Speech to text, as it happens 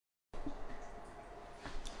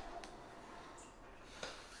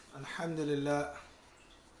الحمد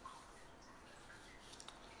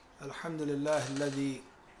لله الذي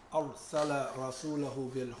أرسل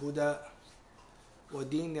رسوله بالهدى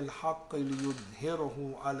ودين الحق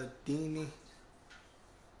ليظهره على الدين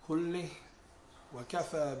كله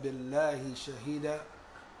وكفى بالله شهيدا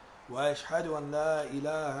وأشهد أن لا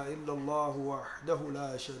إله إلا الله وحده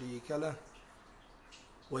لا شريك له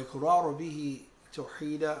وإقرار به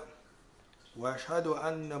توحيدا وأشهد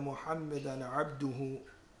أن محمدا عبده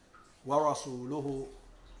ورسوله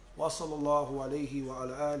وصلى الله عليه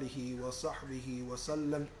وعلى آله وصحبه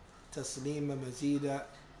وسلم تسليما مزيدا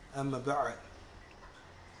أما بعد.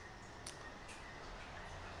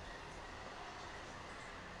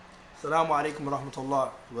 Assalamu alaikum wa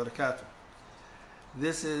rahmatullahi wa barakatuh.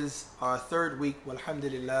 This is our third week,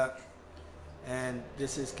 walhamdulillah, and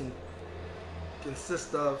this is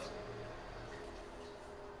consists of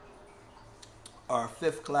our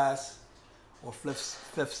fifth class or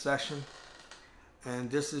fifth session,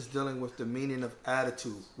 and this is dealing with the meaning of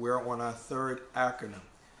attitude. We're on our third acronym,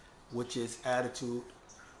 which is attitude.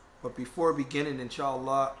 But before beginning,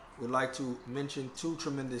 inshallah, we'd like to mention two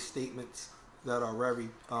tremendous statements that are very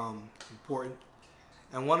important.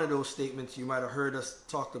 And one of those statements you might have heard us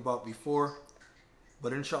talked about before,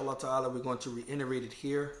 but inshallah ta'ala we're going to reiterate it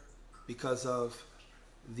here because of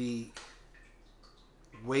the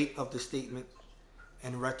weight of the statement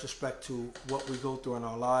in retrospect to what we go through in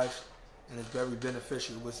our lives, and it's very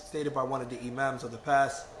beneficial. It was stated by one of the imams of the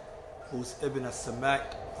past, who's Ibn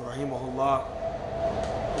as-Samak rahimahullah.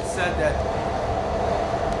 He said that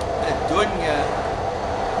ad-dunya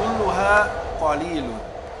kulluha qalilun.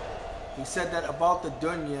 He said that about the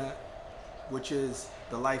dunya, which is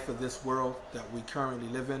the life of this world that we currently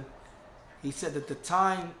live in. He said that the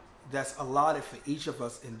time that's allotted for each of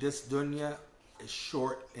us in this dunya is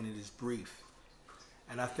short and it is brief.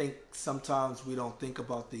 And I think sometimes we don't think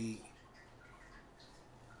about the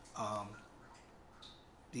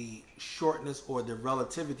shortness or the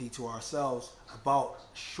relativity to ourselves about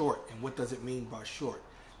short, and what does it mean by short?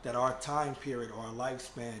 That our time period or our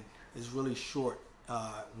lifespan is really short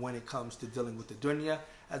when it comes to dealing with the dunya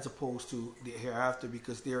as opposed to the hereafter,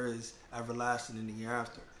 because there is everlasting in the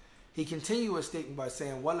hereafter. He continued his statement by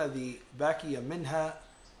saying, وَالَّذِي بَكِيَ مِنْهَا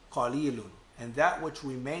قَلِيلٌ, and that which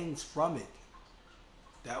remains from it,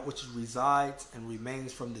 that which resides and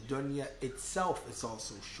remains from the dunya itself is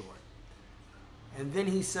also short. And then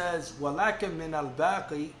he says, وَلَكَ مِنَ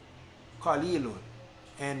الْبَاقِي قَلِيلٌ,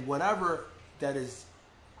 and whatever that is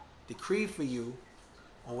decreed for you,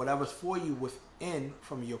 or whatever's for you within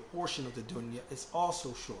from your portion of the dunya, is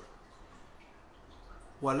also short.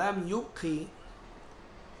 وَلَمْ يُبْقِ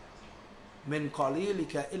مِنْ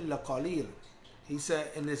قَلِيلِكَ إِلَّا قَلِيلٌ. He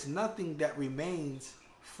said, and there's nothing that remains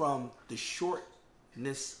from the shortness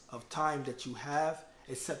of time that you have,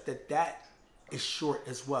 except that that is short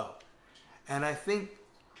as well. And I think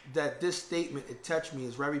that this statement, it touched me,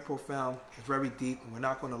 is very profound, it's very deep, and we're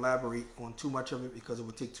not going to elaborate on too much of it because it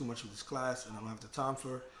would take too much of this class and I don't have the time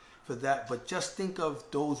for that. But just think of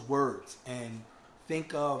those words and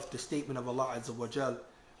think of the statement of Allah Azza wa Jal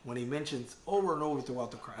when He mentions over and over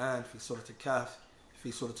throughout the Quran, fi Surah Al-Kahf,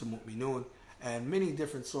 fi Surah Al-Mu'minun, and many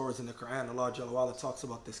different surahs in the Quran. Allah Jalla wa Ala talks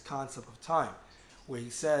about this concept of time, where He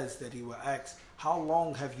says that He will ask, how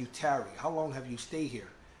long have you tarried? How long have you stayed here?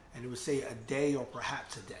 And He would say a day or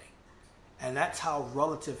perhaps a day. And that's how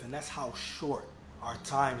relative and that's how short our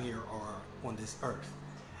time here are on this earth.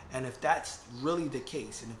 And if that's really the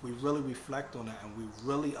case, and if we really reflect on that and we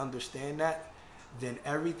really understand that, then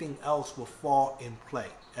everything else will fall in play.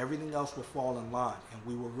 Everything else will fall in line. And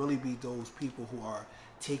we will really be those people who are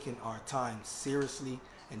taking our time seriously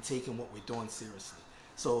and taking what we're doing seriously.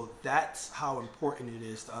 So that's how important it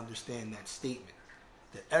is to understand that statement,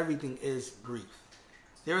 that everything is brief.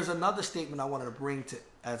 There is another statement I wanted to bring to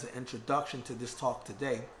as an introduction to this talk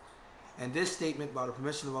today. And this statement, by the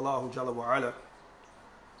permission of Allah Jalla wa Ala,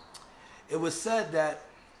 it was said that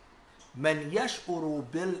من يشعر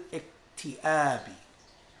بالاكتئاب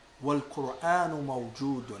والقرآن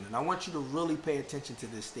موجود. And I want you to really pay attention to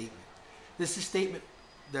this statement. This is a statement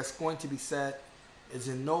that's going to be said is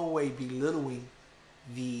in no way belittling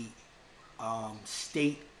the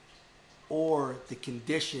state or the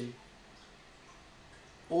condition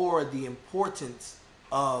or the importance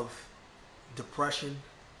of depression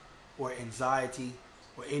or anxiety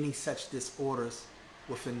or any such disorders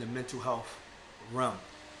within the mental health realm.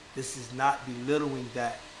 This is not belittling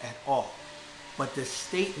that at all. But the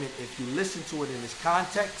statement, if you listen to it in its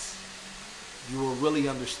context, you will really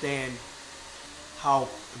understand how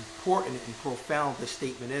important and profound the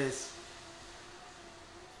statement is.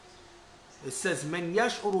 It says, "من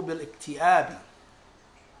يشعر بالاكتئاب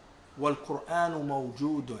وَالْقُرْآنُ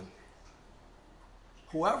مَوْجُودٌ.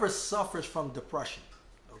 Whoever suffers from depression,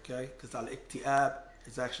 okay, because al-iktiab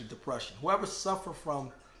is actually depression. Whoever suffers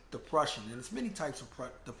from depression, and there's many types of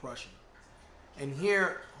depression. And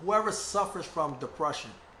here, whoever suffers from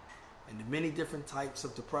depression, and the many different types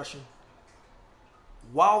of depression,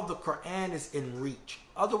 while the Quran is in reach.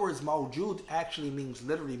 Other words, mawjud actually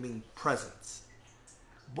literally means presence.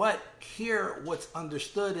 But here, what's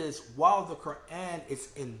understood is while the Quran is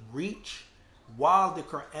in reach, while the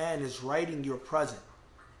Quran is writing your present.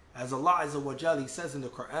 As Allah Azza wa Jalla, He says in the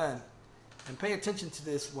Quran, and pay attention to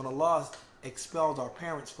this, when Allah expelled our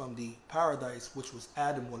parents from the paradise, which was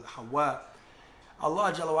Adam and Hawa,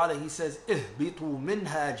 Allah Jalla wa Ala, He says, "Ihbitu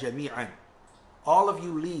minha jami'an." All of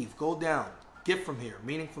you leave, go down, get from here,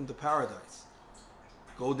 meaning from the paradise.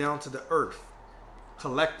 Go down to the earth,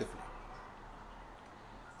 collectively.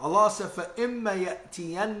 Allah said, فَإِمَّا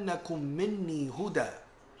يَأْتِيَنَّكُم مِّنِّي هُدًى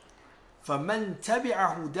فَمَنْ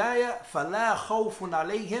تَبِعَ هُدَايَ فَلَا خَوْفٌ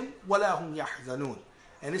عَلَيْهِمْ وَلَا هُمْ يَحْزَنُونَ.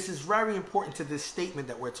 And this is very important to this statement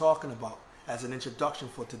that we're talking about as an introduction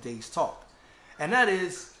for today's talk. And that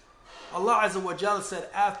is, Allah Azza wa Jalla said,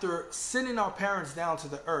 after sending our parents down to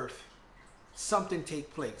the earth, something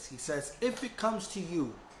take place. He says, if it comes to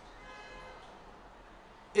you,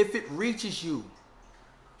 if it reaches you,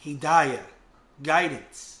 hidayah,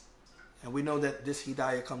 guidance. And we know that this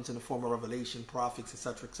hidayah comes in the form of revelation, prophets,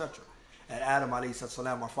 etc., etc. And Adam alayhi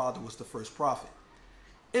salam, our father, was the first prophet.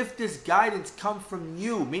 If this guidance comes from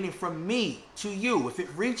you, meaning from me to you, if it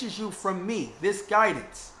reaches you from me, this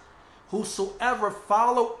guidance, whosoever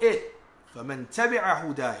follow it, فَمَنْ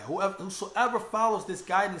تَبِعَ هُدَايَ, whosoever follows this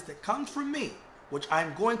guidance that comes from me, which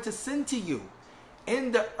I'm going to send to you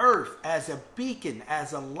in the earth as a beacon,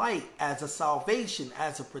 as a light, as a salvation,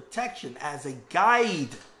 as a protection, as a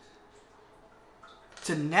guide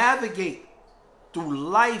to navigate through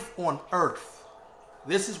life on earth.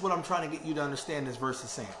 This is what I'm trying to get you to understand this verse is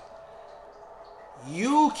saying.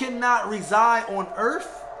 You cannot reside on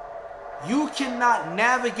earth. You cannot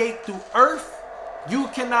navigate through earth. You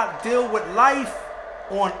cannot deal with life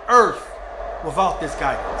on earth without this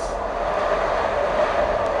guidance.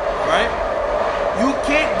 All right? You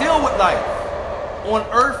can't deal with life on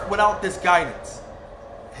earth without this guidance.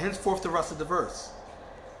 Henceforth the rest of the verse.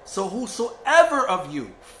 So whosoever of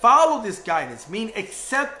you follow this guidance, mean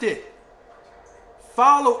accept it,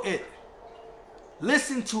 follow it,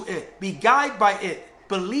 listen to it, be guided by it,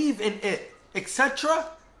 believe in it, etc.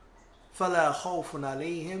 فَلَا خَوْفٌ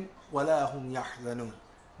عَلَيْهِمْ وَلَا هُمْ يَحْزَنُونَ.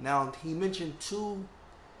 Now he mentioned two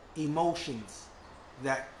emotions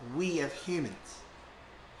that we as humans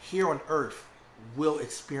here on earth will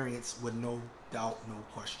experience with no doubt, no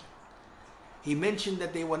question. He mentioned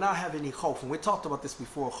that they will not have any khawf. And we talked about this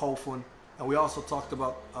before, khawfun, and we also talked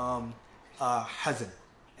about hazan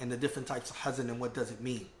and the different types of hazan and what does it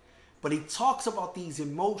mean. But he talks about these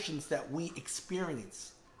emotions that we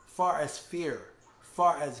experience, far as fear,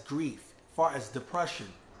 far as grief, far as depression,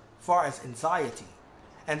 far as anxiety.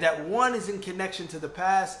 And that one is in connection to the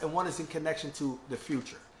past and one is in connection to the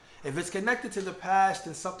future. If it's connected to the past,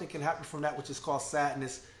 then something can happen from that, which is called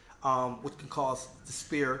sadness, which can cause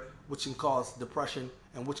despair, which can cause depression,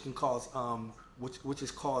 and which can cause which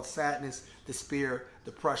is called sadness, despair,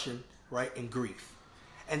 depression, right, and grief.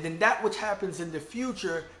 And then that which happens in the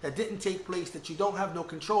future that didn't take place, that you don't have no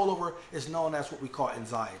control over, is known as what we call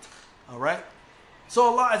anxiety. All right. So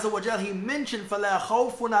Allah Azza wa Jalla, He mentioned فَلَا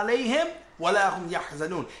خَوْفٌ عَلَيْهِمْ وَلَا هُمْ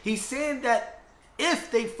يَحْزَنُونَ. He's saying that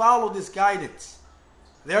if they follow this guidance,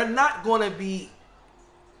 they're not going to be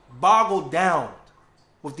boggled down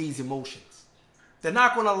with these emotions. They're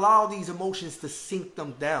not going to allow these emotions to sink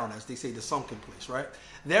them down, as they say, the sunken place, right?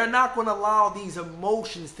 They're not going to allow these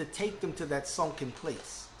emotions to take them to that sunken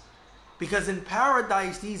place. Because in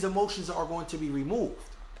paradise, these emotions are going to be removed.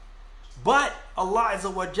 But Allah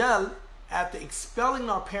Azza wa Jal, after expelling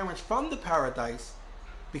our parents from the paradise,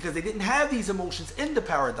 because they didn't have these emotions in the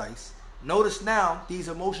paradise, notice now, these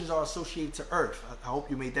emotions are associated to earth. I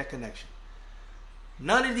hope you made that connection.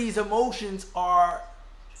 None of these emotions are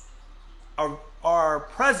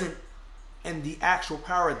present in the actual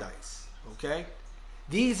paradise. Okay?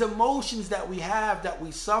 These emotions that we have, that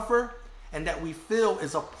we suffer, and that we feel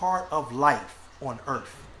is a part of life on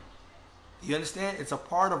earth. You understand? It's a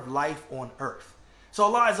part of life on earth. So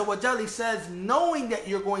Allah Azza wa Jalla says, knowing that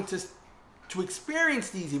you're going to experience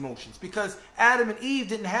these emotions, because Adam and Eve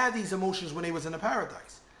didn't have these emotions when they was in the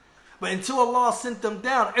paradise. But until Allah sent them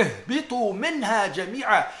down, اهبطوا منها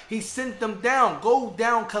جميعا, He sent them down, go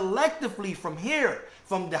down collectively from here,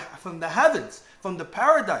 from the heavens, from the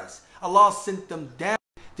paradise. Allah sent them down,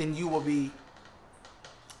 then you will be,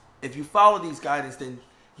 if you follow these guidance, then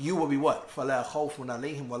you will be what? فَلَا خَوْفٌ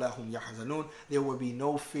عَلَيْهِمْ وَلَا هُمْ يَحْزَنُونَ. There will be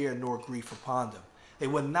no fear nor grief upon them. They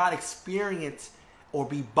will not experience or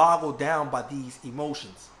be boggled down by these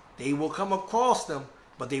emotions. They will come across them,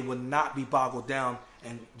 but they will not be boggled down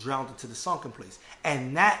and drowned into the sunken place.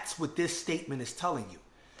 And that's what this statement is telling you.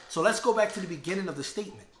 So let's go back to the beginning of the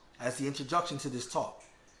statement as the introduction to this talk.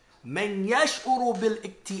 مَنْ يَشْعُرُ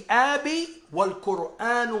بِالْإِكْتِئَابِ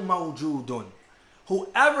وَالْقُرْآنُ مَوْجُودٌ.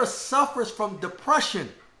 Whoever suffers from depression,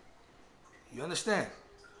 you understand,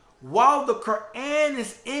 while the Quran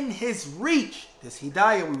is in his reach, this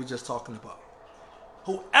hidayah we were just talking about,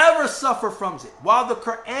 whoever suffers from it, while the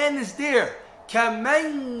Quran is there,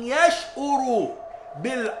 كَمَنْ يَشْعُرُ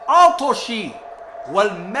بِالْعَطْشِ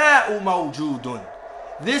وَالْمَاءُ مَوْجُودٌ.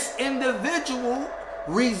 This individual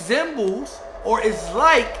resembles or is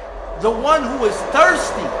like the one who is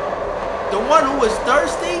thirsty. The one who is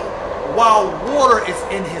thirsty while water is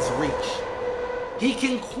in his reach. He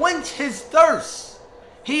can quench his thirst.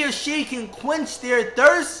 He or she can quench their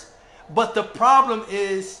thirst, but the problem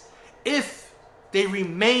is if they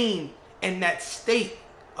remain in that state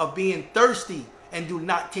of being thirsty and do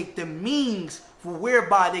not take the means for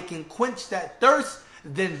whereby they can quench that thirst,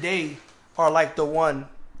 then they are like the one,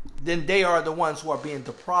 then they are the ones who are being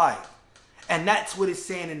deprived. And that's what it's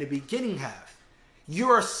saying in the beginning half. You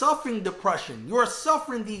are suffering depression. You are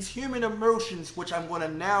suffering these human emotions, which I'm going to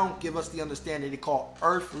now give us the understanding they call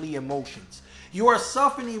earthly emotions. You are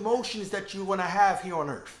suffering emotions that you're going to have here on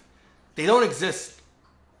earth. They don't exist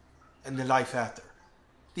in the life after.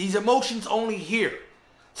 These emotions only here.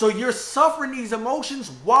 So you're suffering these emotions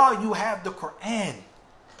while you have the Quran.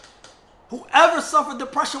 Whoever suffered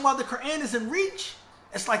depression while the Quran is in reach,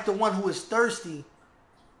 it's like the one who is thirsty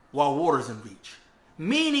while water is in reach.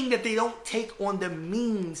 Meaning that they don't take on the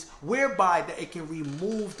means whereby that it can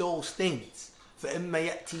remove those things.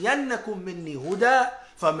 فَإِمَّا يَأْتِيَنَّكُم مِّنِّي هُدًى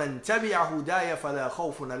فَمَنْ تَبِعَ هُدَايَ فَلَا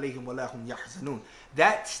خَوْفٌ عَلَيْهِمْ وَلَا هُمْ يَحْزَنُونَ.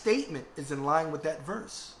 That statement is in line with that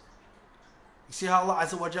verse. You see how Allah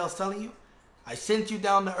Azza wa Jalla is telling you? I sent you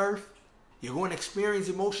down to earth. You're going to experience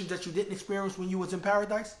emotions that you didn't experience when you was in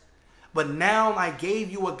paradise. But now I gave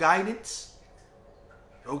you a guidance.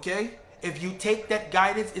 Okay? If you take that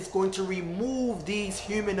guidance, it's going to remove these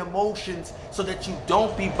human emotions so that you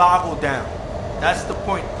don't be boggled down. That's the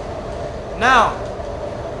point. Now,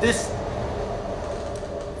 this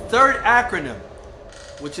third acronym,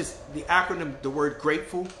 which is the acronym, the word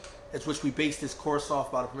grateful, is which we base this course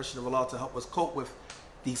off by the permission of Allah to help us cope with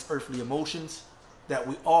these earthly emotions that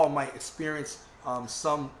we all might experience.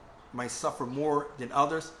 Some might suffer more than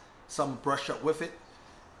others. Some brush up with it.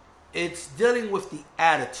 It's dealing with the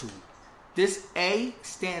attitude. This A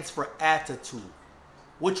stands for attitude,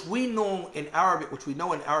 which we know in Arabic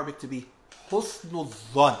to be husnul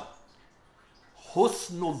dhan.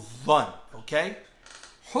 Husnul dhan, okay?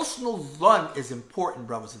 Husnul dhan is important,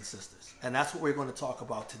 brothers and sisters, and that's what we're going to talk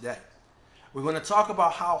about today. We're going to talk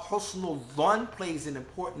about how husnul dhan plays an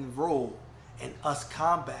important role in us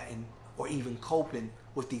combating or even coping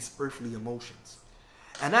with these earthly emotions.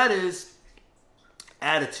 And that is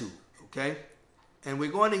attitude, okay? And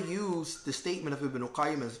we're going to use the statement of Ibn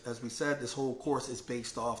Qayyim. As we said, this whole course is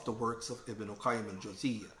based off the works of Ibn Qayyim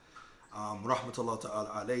al-Jawziyya. Rahmatullah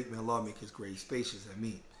ta'ala alayhi. May Allah make his grave spacious.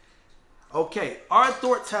 Ameen. Okay, our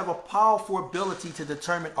thoughts have a powerful ability to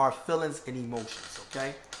determine our feelings and emotions,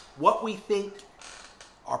 okay? What we think,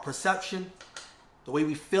 our perception, the way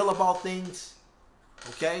we feel about things,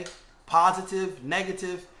 okay? Positive,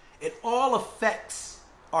 negative, it all affects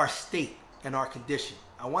our state and our condition.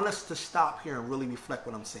 I want us to stop here and really reflect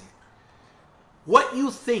what I'm saying. What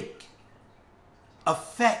you think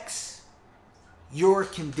affects your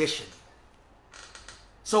condition.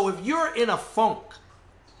 So if you're in a funk,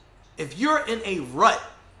 if you're in a rut,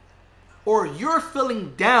 or you're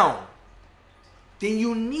feeling down, then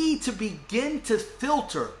you need to begin to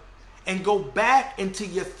filter and go back into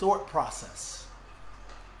your thought process.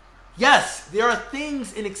 Yes, there are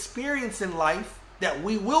things in experience in life that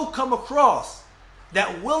we will come across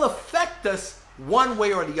that will affect us one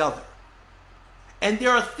way or the other. And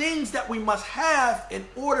there are things that we must have in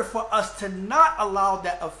order for us to not allow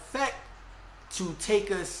that effect to take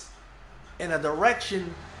us in a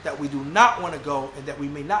direction that we do not want to go and that we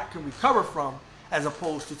may not can recover from, as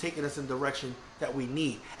opposed to taking us in the direction that we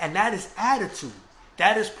need. And that is attitude.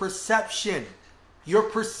 That is perception. You're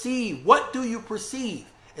perceived. What do you perceive?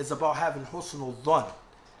 It's about having husnul dhan.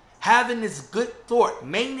 Having this good thought,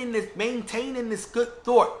 maintaining this good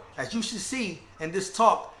thought, as you should see in this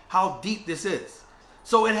talk, how deep this is.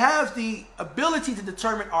 So it has the ability to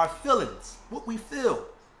determine our feelings, what we feel,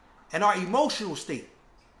 and our emotional state.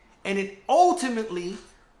 And it ultimately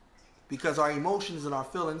because our emotions and our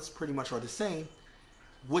feelings pretty much are the same,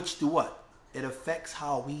 which do what? It affects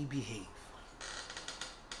how we behave.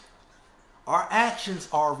 Our actions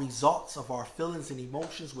are results of our feelings and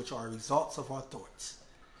emotions, which are results of our thoughts.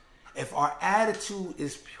 If our attitude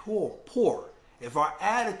is poor, if our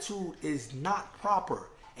attitude is not proper,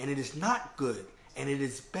 and it is not good, and it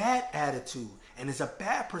is bad attitude, and it's a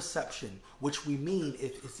bad perception, which we mean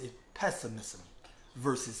it's pessimism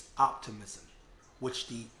versus optimism, which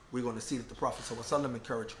we're going to see that the Prophet ﷺ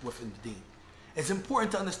encouraged within the deen. It's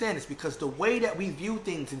important to understand this because the way that we view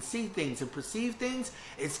things and see things and perceive things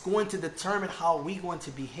is going to determine how we're going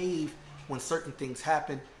to behave when certain things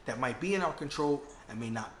happen that might be in our control and may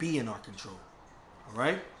not be in our control. All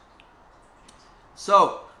right?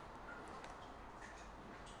 So,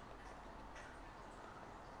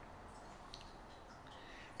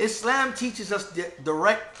 Islam teaches us the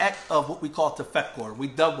direct act of what we call tafakkur. We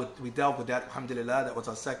dealt with that, alhamdulillah. That was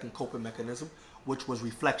our second coping mechanism, which was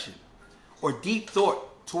reflection, or deep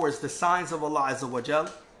thought towards the signs of Allah Azza wa Jal,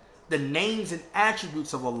 the names and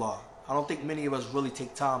attributes of Allah. I don't think many of us really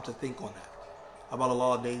take time to think on that, about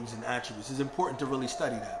Allah's names and attributes. It's important to really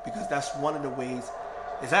study that because that's one of the ways,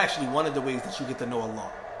 it's actually one of the ways that you get to know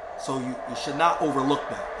Allah. So you should not overlook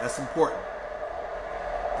that. That's important.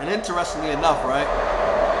 And interestingly enough, right,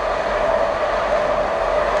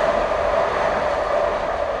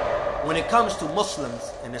 when it comes to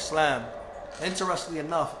Muslims in Islam, interestingly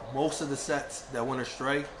enough, most of the sects that went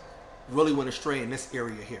astray really went astray in this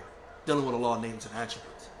area here, dealing with Allah's names and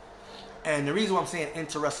attributes. And the reason why I'm saying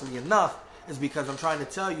interestingly enough is because I'm trying to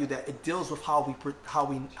tell you that it deals with how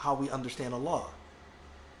we understand Allah,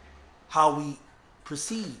 how we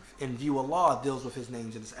perceive and view Allah deals with His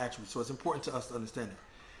names and His attributes. So it's important to us to understand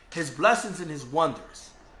it. His blessings and His wonders,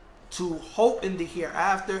 to hope in the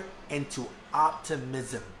hereafter, and to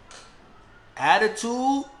optimism.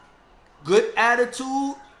 Attitude, good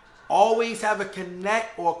attitude, always have a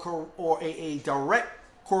connect or a direct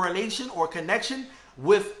correlation or connection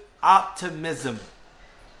with optimism.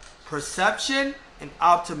 Perception and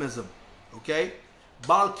optimism. Okay?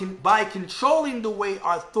 By controlling the way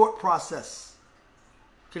our thought process,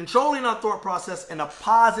 controlling our thought process in a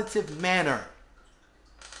positive manner,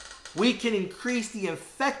 we can increase the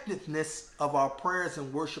effectiveness of our prayers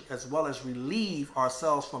and worship, as well as relieve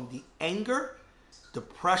ourselves from the anger,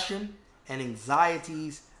 depression, and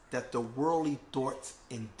anxieties that the worldly thoughts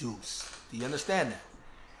induce. Do you understand that?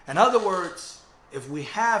 In other words, if we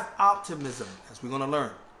have optimism, as we're going to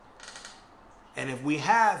learn, and if we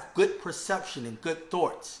have good perception and good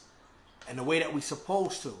thoughts, and the way that we're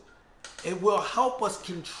supposed to, it will help us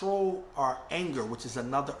control our anger, which is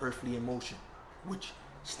another earthly emotion, which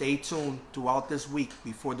stay tuned throughout this week.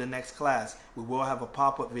 Before the next class, we will have a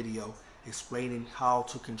pop-up video explaining how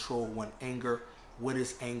to control one anger, what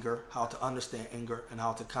is anger, how to understand anger, and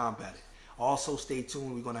how to combat it. Also, stay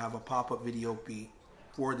tuned. We're going to have a pop-up video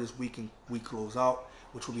before this week and we close out,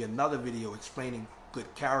 which will be another video explaining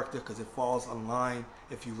good character, because it falls in line,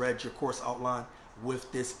 if you read your course outline, with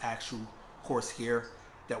this actual course here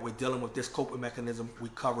that we're dealing with. This coping mechanism, we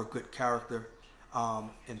cover good character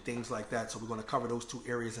and things like that. So we're going to cover those two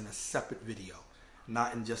areas in a separate video,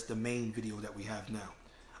 not in just the main video that we have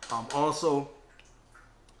now. Also,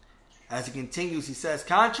 as he continues, he says,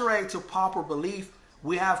 contrary to popular belief,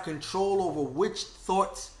 we have control over which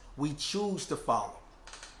thoughts we choose to follow.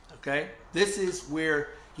 Okay? This is where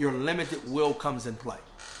your limited will comes in play.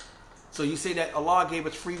 So you say that Allah gave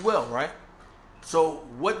us free will, right? So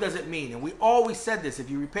what does it mean? And we always said this. If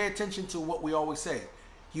you pay attention to what we always say,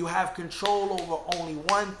 you have control over only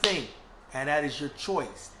one thing, and that is your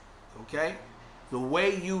choice. Okay? The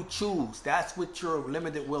way you choose, that's what your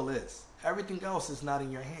limited will is. Everything else is not in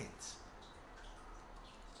your hands.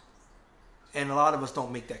 And a lot of us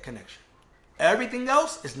don't make that connection. Everything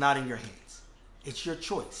else is not in your hands. It's your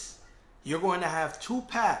choice. You're going to have two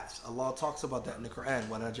paths. Allah talks about that in the Quran.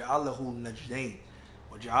 وَنَجْعَلَهُ نَجْدَيْنِ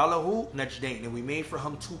وَجَعَلَهُ نَجْدَيْنِ. And we made for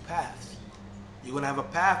him two paths. You're going to have a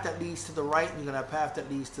path that leads to the right, and you're going to have a path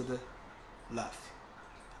that leads to the left.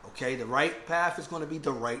 Okay, the right path is going to be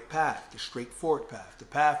the right path, the straightforward path. The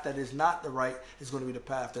path that is not the right is going to be the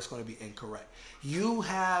path that's going to be incorrect. You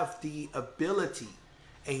have the ability,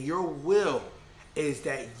 and your will is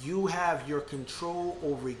that you have your control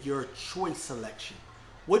over your choice selection.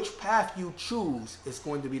 Which path you choose is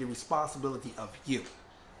going to be the responsibility of you.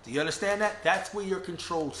 Do you understand that? That's where your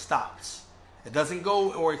control stops. It doesn't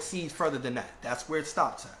go or exceed further than that. That's where it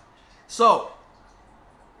stops at. So,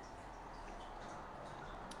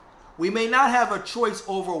 we may not have a choice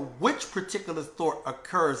over which particular thought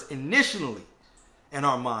occurs initially in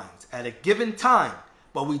our minds at a given time,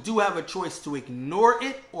 But we do have a choice to ignore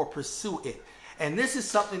it or pursue it. And this is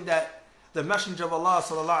something that the Messenger of Allah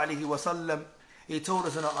sallallahu alaihi wasallam, he told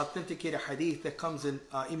us in an authenticated hadith that comes in,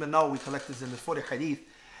 Imam Nawawi collected in the 40 hadith,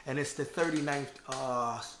 and it's the 39th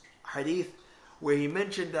hadith, where he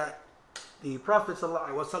mentioned that the Prophet sallallahu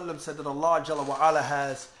alaihi wasallam said that Allah Jalla wa Ala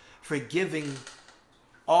has forgiving,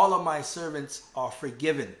 all of my servants are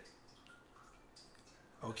forgiven.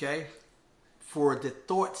 Okay? For the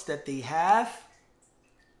thoughts that they have,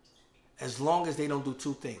 as long as they don't do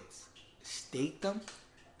two things: state them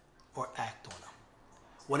or act on them.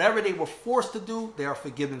 Whatever they were forced to do, they are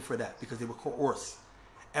forgiven for that because they were coerced.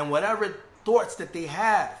 And whatever thoughts that they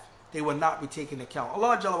have, they will not be taken into account.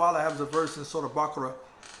 Allah Jalla wa Ala has a verse in Surah Baqarah,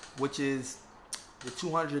 which is the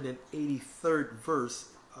 283rd verse,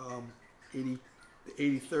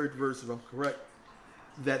 83rd verse if I'm correct,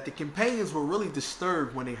 that the companions were really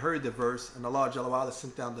disturbed when they heard the verse, and Allah Jalla wa Ala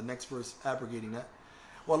sent down the next verse abrogating that.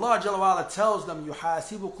 Well, Allah Jalla wa Ala tells them,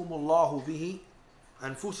 يُحَاسِبُكُمُ اللَّهُ بِهِ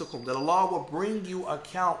أَنفُسَكُمْ, that Allah will bring you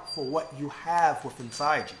account for what you have within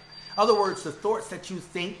inside you. In other words, the thoughts that you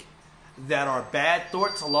think that are bad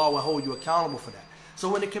thoughts, Allah will hold you accountable for that. So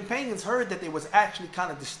when the companions heard that, they was actually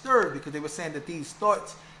kind of disturbed, because they were saying that these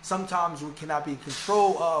thoughts, sometimes we cannot be in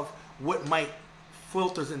control of what might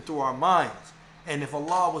filters in through our minds. And if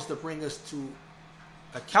Allah was to bring us to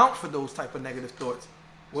account for those type of negative thoughts,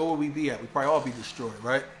 where would we be at? We'd probably all be destroyed,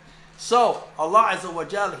 right? So Allah Azza wa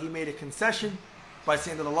Jalla, He made a concession by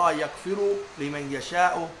saying that Allah يَغْفِرُ لِمَنْ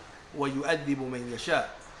يَشَاءُ وَيُؤَذِّبُ مَنْ يَشَاءُ.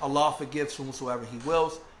 Allah forgives whomsoever He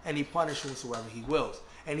wills, and He punishes whomsoever He wills.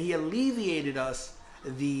 And He alleviated us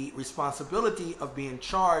the responsibility of being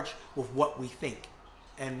charged with what we think.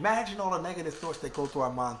 And imagine all the negative thoughts that go through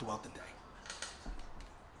our mind throughout the day.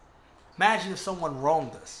 Imagine if someone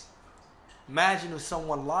wronged us. Imagine if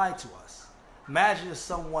someone lied to us. Imagine if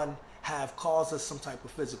someone have caused us some type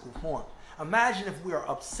of physical harm. Imagine if we are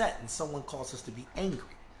upset and someone caused us to be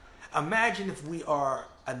angry. Imagine if we are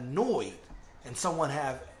annoyed and someone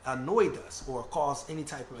have annoyed us or caused any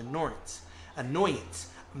type of annoyance.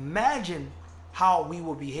 Imagine how we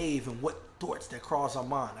will behave and what thoughts that cross our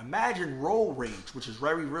mind. Imagine road rage, which is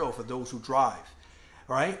very real for those who drive.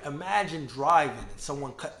 Right? Imagine driving and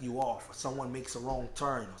someone cut you off, or someone makes a wrong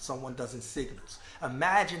turn, or someone doesn't signals.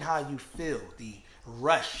 Imagine how you feel, the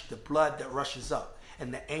rush, the blood that rushes up,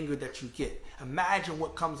 and the anger that you get. Imagine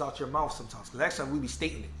what comes out your mouth sometimes, because next time we be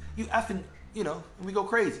stating it. You effing, and we go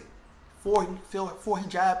crazy. For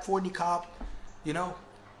hijab, for niqab,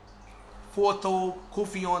 for thobe,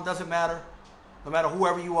 kufi on, doesn't matter. No matter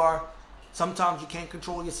whoever you are, sometimes you can't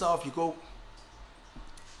control yourself. You go.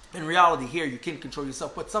 In reality, here you can control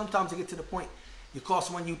yourself, but sometimes you get to the point you call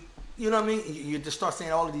someone, you know what I mean? You just start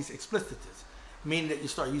saying all of these explicitives, meaning that you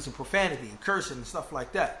start using profanity and cursing and stuff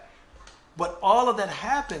like that. But all of that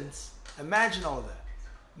happens. Imagine all of that.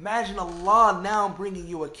 Imagine Allah now bringing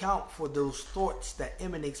you account for those thoughts that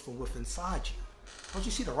emanates from within inside you. Don't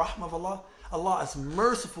you see the rahmah of Allah? Allah is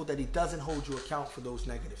merciful that He doesn't hold you account for those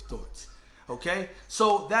negative thoughts. Okay?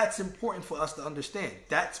 So that's important for us to understand.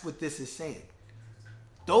 That's what this is saying.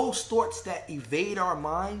 Those thoughts that evade our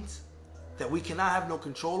minds, that we cannot have no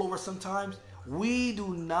control over sometimes, we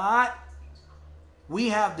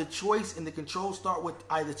have the choice, and the control start with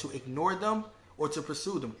either to ignore them or to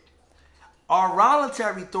pursue them. Our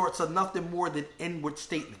voluntary thoughts are nothing more than inward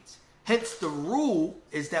statements. Hence the rule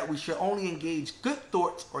is that we should only engage good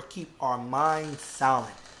thoughts or keep our mind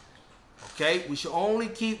silent. Okay? We should only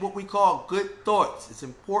keep what we call good thoughts. It's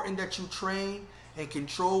important that you train and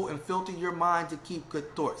control and filter your mind to keep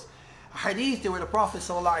good thoughts. A hadith where the Prophet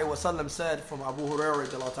ﷺ said from Abu Hurairah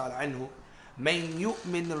radiallahu ta'ala anhu, "Man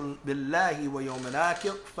yu'min billahi wa yawmil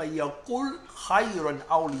akhir fayaqul khayran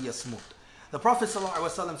aw liyasmut." The Prophet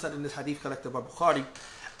ﷺ said in this hadith collected by Bukhari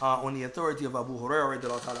on the authority of Abu Hurairah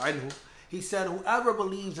radiallahu ta'ala anhu, he said, whoever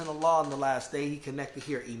believes in Allah on the last day, he connected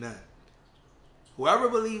here iman. Whoever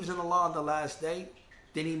believes in Allah on the last day,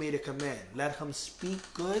 then he made a command, let him speak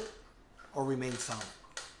good or remain silent.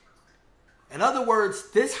 In other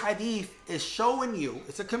words, this hadith is showing you,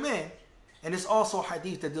 it's a command, and it's also a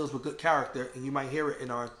hadith that deals with good character, and you might hear it in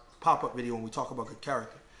our pop-up video when we talk about good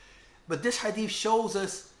character. But this hadith shows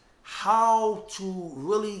us how to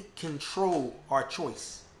really control our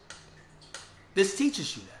choice. This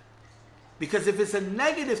teaches you that. Because if it's a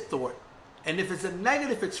negative thought, and if it's a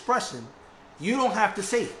negative expression, you don't have to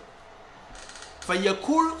say it.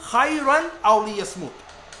 فَيَكُلْ خَيْرًا أَوْ لِيَسْمُتْ.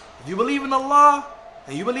 If you believe in Allah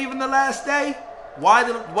and you believe in the last day, why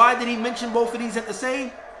did He mention both of these at the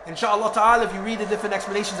same? Inshallah ta'ala, if you read the different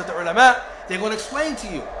explanations of the ulama, they're going to explain to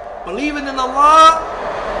you. Believing in Allah,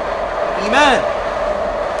 iman.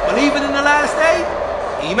 Believing in the last day,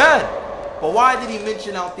 Iman. But why did he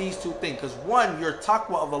mention out these two things? Because one, your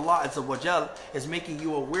taqwa of Allah Azza wa Jal is making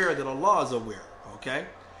you aware that Allah is aware, okay?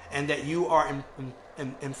 And that you are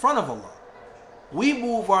in front of Allah. We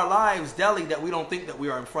move our lives daily that we don't think that we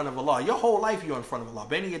are in front of Allah. Your whole life you're in front of Allah.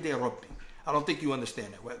 Beni yadei Rabbi. I don't think you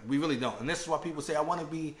understand that. We really don't. And this is why people say, I want to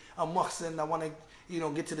be a muhsin. I want to,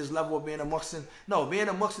 get to this level of being a muhsin. No, being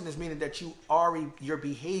a muhsin is meaning that you're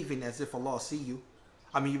behaving as if Allah see you.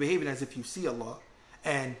 I mean, you're behaving as if you see Allah.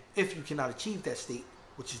 And if you cannot achieve that state,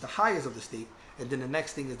 which is the highest of the state, and then the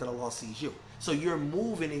next thing is that Allah sees you. So your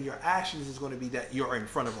moving and your actions is going to be that you're in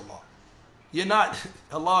front of Allah. You're not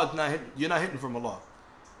hidden from Allah.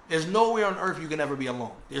 There's nowhere on earth you can ever be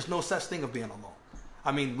alone. There's no such thing of being alone.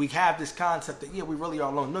 I mean, we have this concept that, we really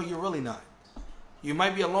are alone. No, you're really not. You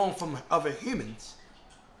might be alone from other humans,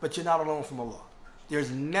 but you're not alone from Allah. There's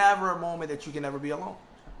never a moment that you can ever be alone.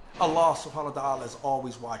 Allah subhanahu wa ta'ala is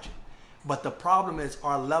always watching. But the problem is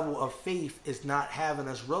our level of faith is not having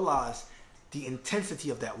us realize the intensity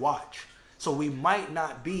of that watch. So we might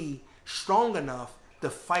not be strong enough to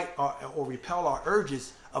fight or repel our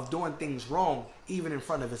urges of doing things wrong, even in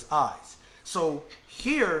front of his eyes. So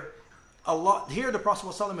here the Prophet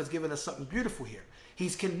ﷺ has given us something beautiful here.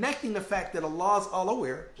 He's connecting the fact that Allah is all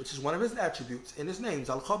aware, which is one of his attributes in his names,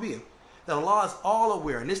 Al-Khabir, that Allah is all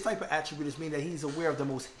aware. And this type of attribute is meaning that he's aware of the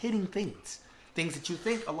most hidden things. Things that you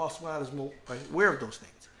think Allah subhanahu wa ta'ala is more aware of those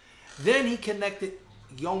things. Then he connected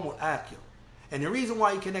Yawm al-Akhir. And the reason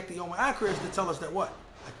why he connected Yawm al-Akhir is to tell us that what?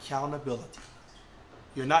 Accountability.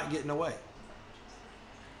 You're not getting away.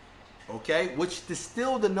 Okay? Which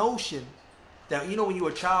distilled the notion that, when you're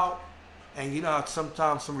a child, and how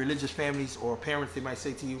sometimes some religious families or parents, they might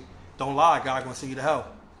say to you, don't lie, God's going to send you to hell.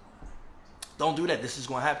 Don't do that. This is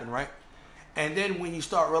going to happen, right? And then when you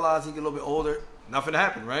start realizing you're a little bit older, nothing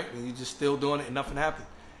happened, right? And you're just still doing it and nothing happened.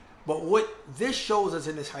 But what this shows us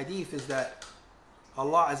in this hadith is that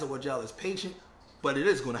Allah Azza wa Jalla is patient, but it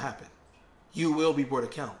is going to happen. You will be brought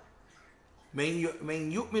account. Whoever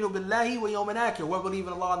believe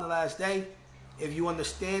in Allah on the last day, if you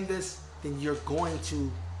understand this, then you're going to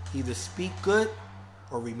either speak good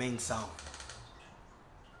or remain silent.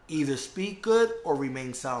 Either speak good or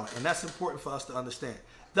remain silent. And that's important for us to understand.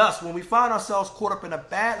 Thus, when we find ourselves caught up in a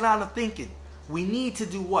bad line of thinking, we need to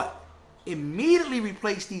do what? Immediately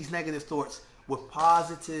replace these negative thoughts with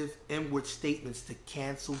positive inward statements to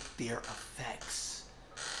cancel their effects.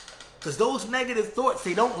 Because those negative thoughts,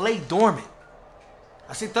 they don't lay dormant.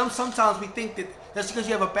 I see sometimes we think that that's because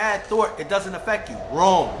you have a bad thought, it doesn't affect you.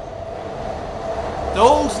 Wrong.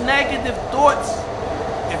 Those negative thoughts,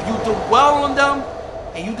 if you dwell on them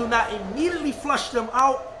and you do not immediately flush them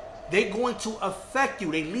out, they're going to affect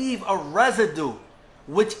you. They leave a residue,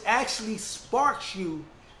 which actually sparks you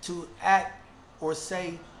to act or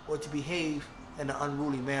say or to behave in an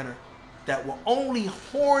unruly manner that will only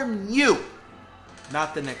harm you,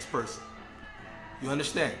 not the next person. You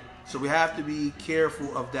understand? So we have to be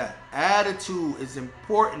careful of that. Attitude is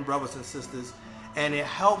important, brothers and sisters, and it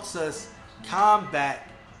helps us combat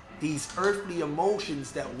these earthly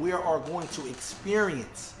emotions that we are going to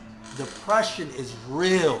experience. Depression is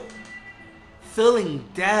real. Feeling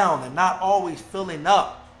down and not always filling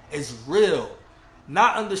up is real.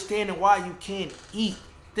 Not understanding why you can't eat.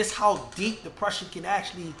 This is how deep depression can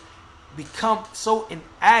actually become so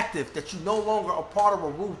inactive that you're no longer a part of a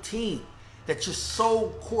routine. That you're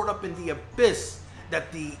so caught up in the abyss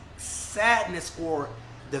that the sadness or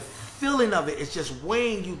the feeling of it is just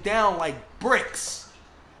weighing you down like bricks.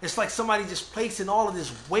 It's like somebody just placing all of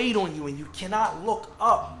this weight on you and you cannot look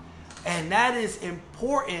up. And that is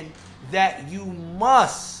important that you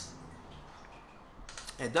must.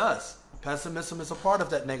 It does. Pessimism is a part of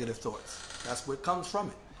that negative thoughts. That's what comes from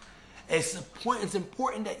it. It's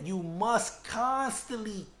important that you must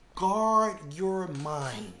constantly guard your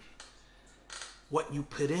mind. What you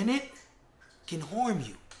put in it can harm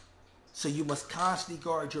you. So you must constantly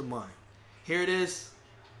guard your mind. Here it is.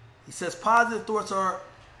 He says positive thoughts are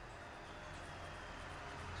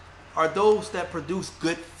those that produce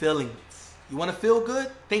good feelings. You want to feel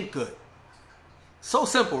good? Think good. So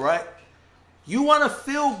simple, right? You want to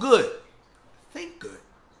feel good? Think good.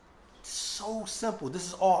 So simple. This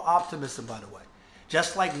is all optimism, by the way.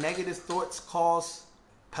 Just like negative thoughts cause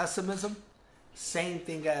pessimism, same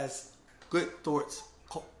thing as good thoughts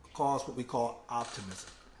cause what we call optimism.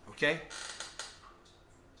 Okay?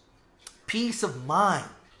 Peace of mind.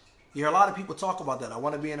 You hear a lot of people talk about that. I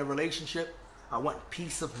want to be in a relationship. I want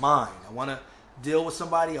peace of mind. I want to deal with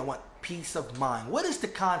somebody. I want peace of mind. What is the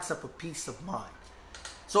concept of peace of mind?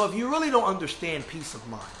 So if you really don't understand peace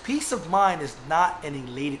of mind is not an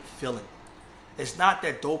elated feeling. It's not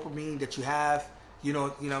that dopamine that you have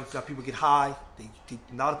Some people get high.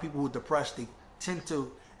 A lot of people who are depressed, they tend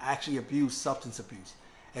to actually abuse substance abuse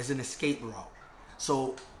as an escape route.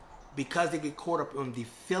 So because they get caught up on the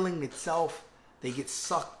feeling itself, they get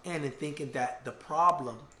sucked in and thinking that the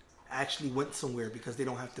problem actually went somewhere because they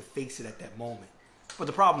don't have to face it at that moment. But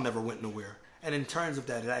the problem never went nowhere. And in terms of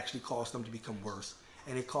that, it actually caused them to become worse.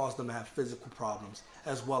 And it caused them to have physical problems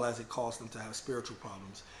as well as it caused them to have spiritual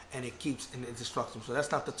problems. And it keeps and it destructs them. So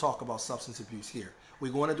that's not to talk about substance abuse here.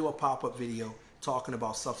 We're going to do a pop-up video talking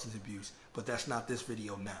about substance abuse, but that's not this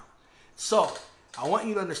video now. So I want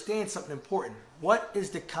you to understand something important. What is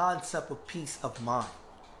the concept of peace of mind?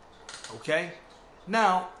 Okay?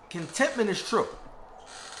 Now, contentment is true.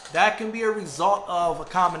 That can be a result of a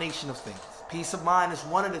combination of things. Peace of mind is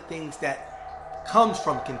one of the things that comes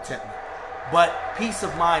from contentment. But peace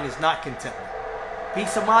of mind is not contentment.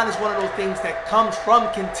 Peace of mind is one of those things that comes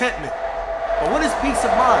from contentment. But what is peace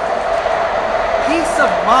of mind? Peace of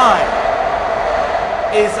mind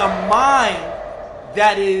is a mind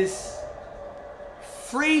that is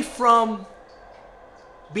free from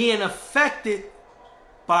being affected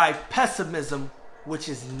by pessimism, which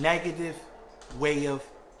is negative way of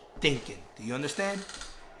thinking. Do you understand?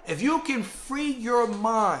 If you can free your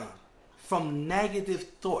mind from negative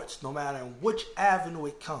thoughts, no matter which avenue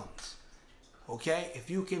it comes, okay? If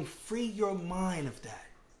you can free your mind of that,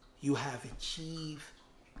 you have achieved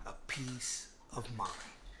a peace of mind.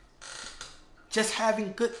 Just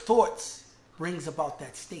having good thoughts brings about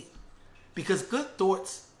that state. Because good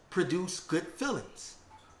thoughts produce good feelings,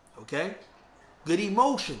 okay? Good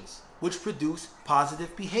emotions, which produce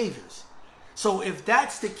positive behaviors. So if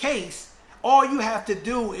that's the case, all you have to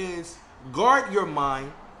do is guard your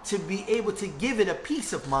mind to be able to give it a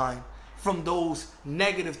peace of mind from those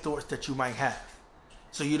negative thoughts that you might have.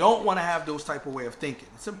 So you don't want to have those type of way of thinking.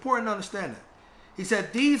 It's important to understand that. He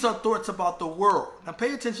said, these are thoughts about the world. Now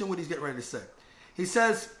pay attention to what he's getting ready to say. He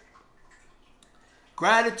says,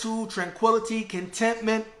 gratitude, tranquility,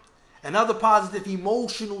 contentment, and other positive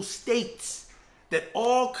emotional states that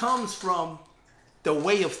all comes from the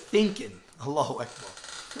way of thinking. Allahu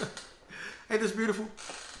Akbar. Ain't this beautiful?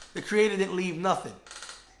 The Creator didn't leave nothing.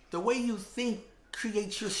 The way you think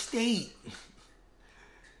creates your state.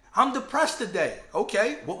 I'm depressed today.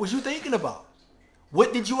 Okay, what was you thinking about?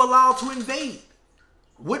 What did you allow to invade?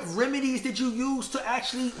 What remedies did you use to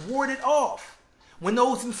actually ward it off? When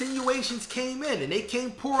those insinuations came in and they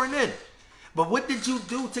came pouring in. But what did you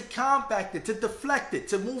do to combat it, to deflect it,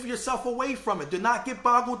 to move yourself away from it, to not get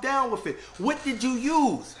boggled down with it? What did you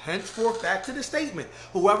use? Henceforth, back to the statement.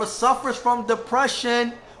 Whoever suffers from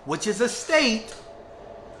depression, which is a state,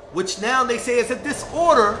 which now they say is a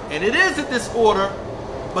disorder, and it is a disorder,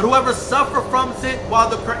 but whoever suffers from it while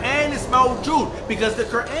the Quran is mawjood, because the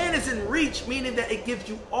Quran is in reach, meaning that it gives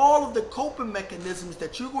you all of the coping mechanisms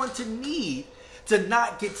that you're going to need to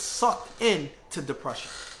not get sucked into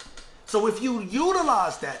depression. So if you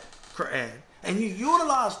utilize that Quran and you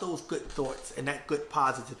utilize those good thoughts and that good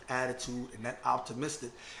positive attitude and that optimistic,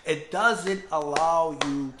 it doesn't allow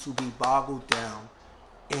you to be boggled down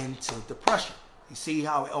into depression. You see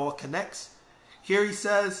how it all connects? Here he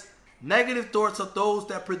says, negative thoughts are those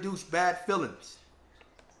that produce bad feelings.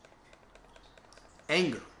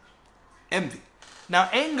 Anger, envy. Now,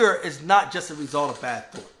 anger is not just a result of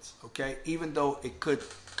bad thoughts, okay? Even though it could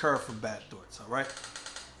occur from bad thoughts, all right?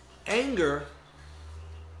 Anger,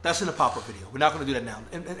 that's in the pop-up video. We're not going to do that now.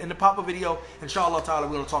 In the pop-up video, inshallah ta'ala,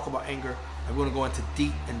 we're going to talk about anger, and we're going to go into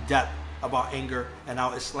deep and depth about anger and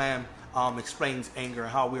how Islam explains anger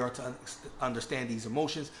and how we are to understand these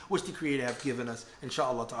emotions, which the Creator have given us.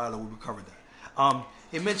 Inshallah ta'ala, we will cover that.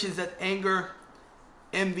 It mentions that anger,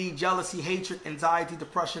 envy, jealousy, hatred, anxiety,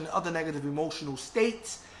 depression, and other negative emotional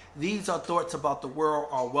states, these are thoughts about the world,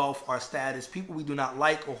 our wealth, our status, people we do not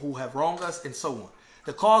like or who have wronged us, and so on.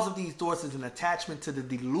 The cause of these thoughts is an attachment to the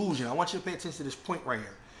delusion. I want you to pay attention to this point right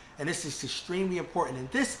here. And this is extremely important. And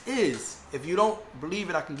this is, if you don't believe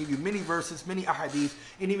it, I can give you many verses, many ahadith,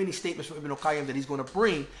 many statements from Ibn al-Qayyim that he's going to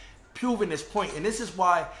bring, proving this point. And this is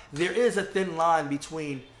why there is a thin line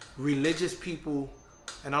between religious people,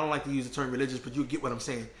 and I don't like to use the term religious, but you get what I'm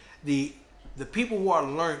saying. The people who are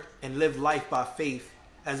learned and live life by faith,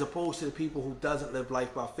 as opposed to the people who doesn't live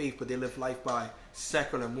life by faith, but they live life by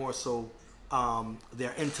secular, more so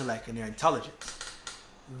their intellect and their intelligence.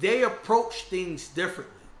 They approach things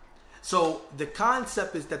differently. So the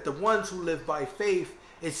concept is that the ones who live by faith,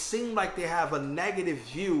 it seems like they have a negative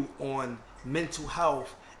view on mental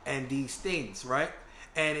health and these things, right?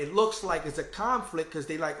 And it looks like it's a conflict because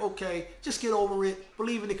they like, okay, just get over it,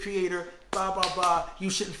 believe in the Creator, blah, blah, blah. You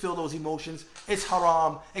shouldn't feel those emotions. It's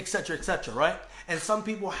haram, etc., etc., right? And some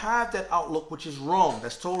people have that outlook, which is wrong.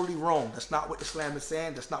 That's totally wrong. That's not what Islam is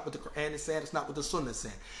saying. That's not what the Quran is saying. That's not what the Sunnah is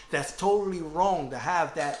saying. That's totally wrong to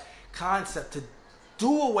have that concept, to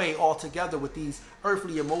do away altogether with these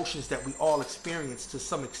earthly emotions that we all experience to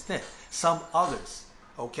some extent. Some others,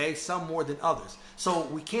 okay? Some more than others. So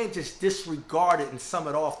we can't just disregard it and sum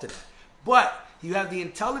it off to that. But you have the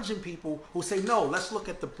intelligent people who say, no, let's look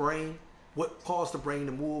at the brain. What caused the brain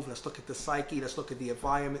to move? Let's look at the psyche. Let's look at the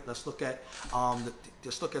environment. Let's look at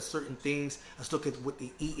certain things. Let's look at what they're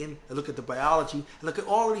eating. Let's look at the biology. Look at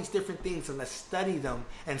all of these different things and let's study them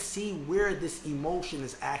and see where this emotion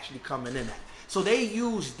is actually coming in at. So they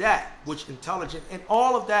use that, which intelligent, and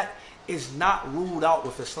all of that is not ruled out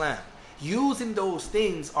with Islam. Using those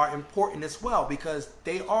things are important as well because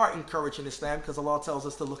they are encouraging Islam because Allah tells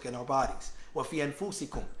us to look at our bodies. وَفِي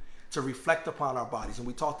أَنفُسِكُمْ, to reflect upon our bodies. And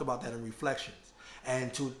we talked about that in reflections.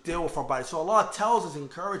 And to deal with our bodies. So Allah tells us,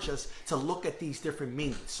 encourage us to look at these different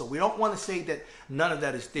meanings. So we don't want to say that none of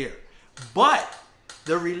that is there. But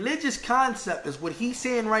the religious concept is what he's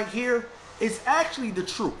saying right here is actually the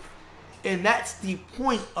truth. And that's the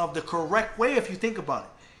point of the correct way if you think about it.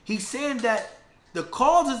 He's saying that the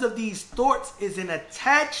causes of these thoughts is an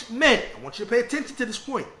attachment. I want you to pay attention to this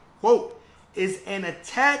point. Quote, is an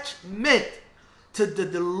attachment to the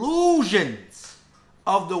delusions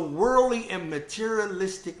of the worldly and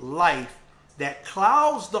materialistic life that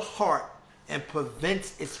clouds the heart and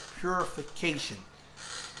prevents its purification.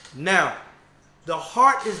 Now, the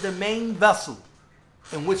heart is the main vessel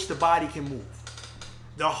in which the body can move.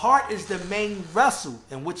 The heart is the main vessel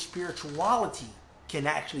in which spirituality can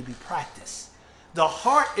actually be practiced. The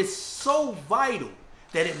heart is so vital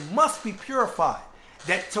that it must be purified.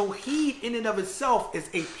 That Tawheed in and of itself is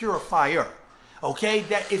a purifier. Okay,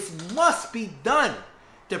 that it must be done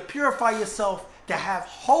to purify yourself, to have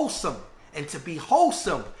wholesome, and to be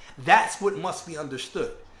wholesome. That's what must be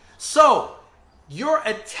understood. So, your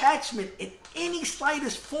attachment in any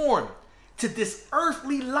slightest form to this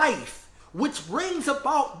earthly life, which brings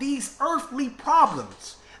about these earthly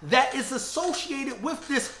problems, that is associated with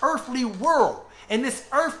this earthly world and this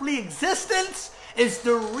earthly existence, is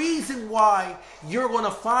the reason why you're going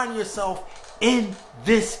to find yourself in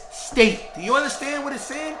this state. Do you understand what it's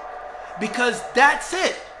saying? Because that's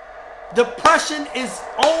it. Depression is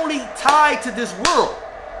only tied to this world.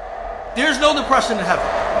 There's no depression in heaven.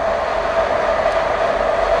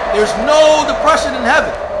 There's no depression in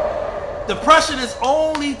heaven. Depression is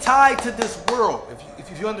only tied to this world,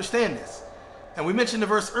 if you understand this. And we mentioned the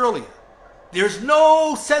verse earlier. There's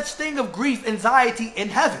no such thing of grief, anxiety in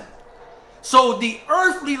heaven. So the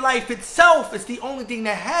earthly life itself is the only thing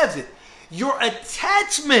that has it. Your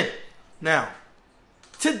attachment now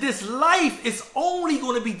to this life is only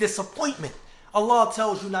going to be disappointment. Allah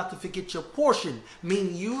tells you not to forget your portion,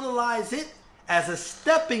 meaning utilize it as a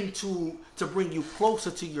stepping tool to bring you closer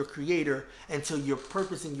to your Creator and to your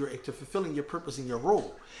purpose and to fulfilling your purpose in your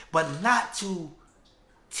role, but not to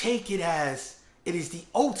take it as it is the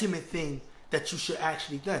ultimate thing that you should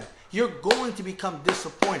actually do. You're going to become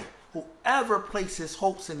disappointed. Whoever places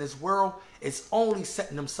hopes in this world is only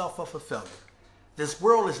setting himself up for failure. This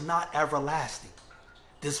world is not everlasting.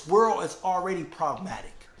 This world is already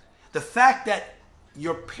problematic. The fact that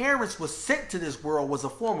your parents were sent to this world was a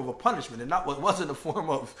form of a punishment, and wasn't a form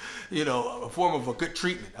of, a form of a good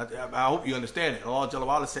treatment. I hope you understand it. Allah Jalla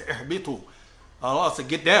wa'ala said, "Ihbitu." Allah said,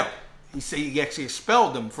 "Get down." He actually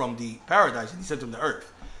expelled them from the paradise and he sent them to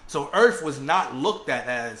earth. So earth was not looked at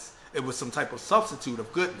as it was some type of substitute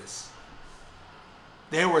of goodness.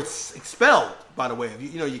 They were expelled, by the way.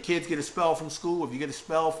 If your kids get expelled from school, if you get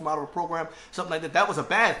expelled from out of a program, something like that, that was a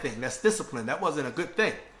bad thing. That's discipline. That wasn't a good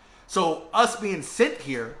thing. So us being sent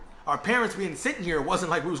here, our parents being sent here, it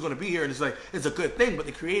wasn't like we was going to be here and it's a good thing. But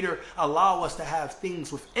the Creator allowed us to have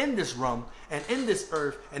things within this realm and in this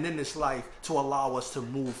earth and in this life to allow us to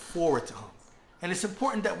move forward to Him. And it's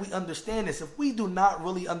important that we understand this. If we do not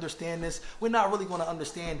really understand this, we're not really going to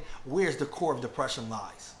understand where's the core of depression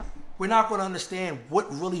lies. We're not going to understand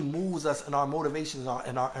what really moves us and our motivations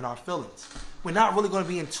and our feelings. We're not really going to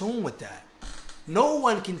be in tune with that. No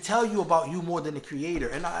one can tell you about you more than the Creator.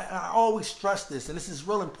 And I always stress this, and this is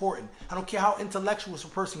real important. I don't care how intellectual a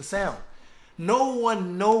person sounds. No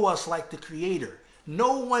one knows us like the Creator.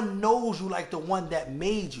 No one knows you like the one that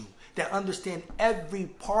made you, that understands every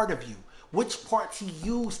part of you, which parts He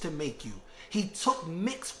used to make you. He took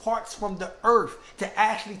mixed parts from the earth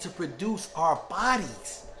to produce our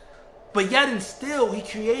bodies. But yet and still, He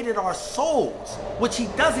created our souls, which He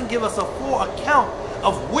doesn't give us a full account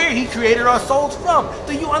of where He created our souls from.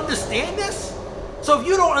 Do you understand this? So if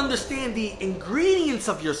you don't understand the ingredients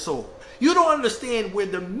of your soul, you don't understand where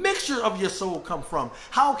the mixture of your soul come from,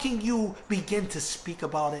 how can you begin to speak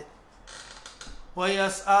about it?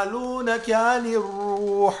 وَيَسْأَلُونَكَ عَنِ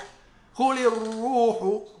الرُّوحِ قُلِ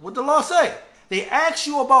الرُّوحُ. What did Allah say? They ask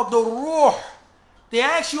you about the ruh. They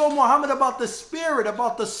ask you, O Muhammad, about the spirit,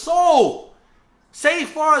 about the soul. Say, as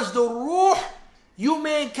far as the ruh, you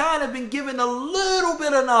mankind have been given a little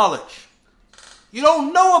bit of knowledge. You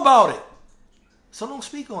don't know about it, so don't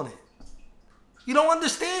speak on it. You don't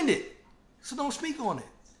understand it, so don't speak on it.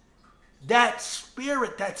 That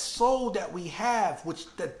spirit, that soul that we have,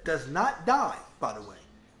 which that does not die, by the way.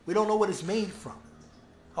 We don't know what it's made from.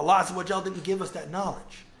 Allah didn't give us that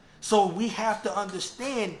knowledge. So we have to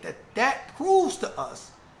understand that that proves to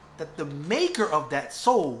us that the maker of that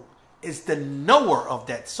soul is the knower of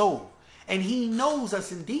that soul. And he knows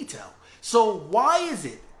us in detail. So why is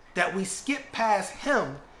it that we skip past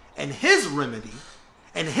him and his remedy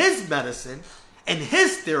and his medicine and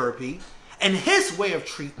his therapy and his way of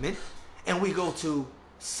treatment, and we go to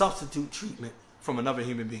substitute treatment from another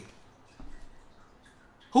human being?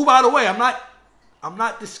 Who, by the way, I'm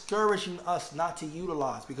not discouraging us not to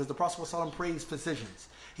utilize, because the Prophet ﷺ praised physicians.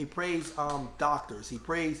 He praised doctors. He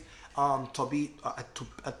praised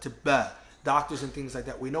doctors and things like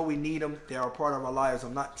that. We know we need them. They are a part of our lives.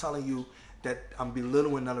 I'm not telling you that I'm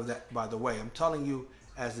belittling none of that, by the way. I'm telling you,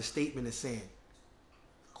 as the statement is saying,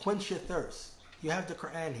 quench your thirst. You have the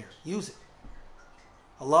Quran here. Use it.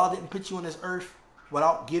 Allah didn't put you on this earth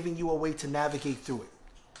without giving you a way to navigate through it.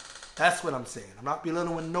 That's what I'm saying. I'm not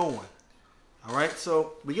belittling no one. All right,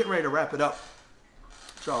 so we're getting ready to wrap it up,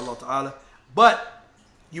 inshallah ta'ala. But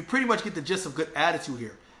you pretty much get the gist of good attitude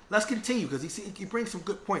here. Let's continue, because he brings some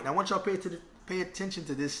good point. I want y'all to pay attention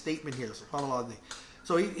to this statement here. SubhanAllah.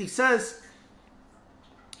 So he says,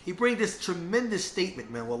 he brings this tremendous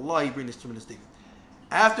statement, man. Wallah, he brings this tremendous statement.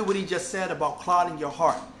 After what he just said about clouding your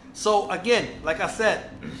heart. So again, like I said,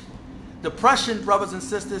 depression, brothers and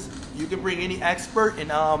sisters, you can bring any expert,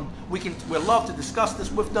 and we'd love to discuss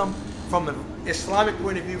this with them from an Islamic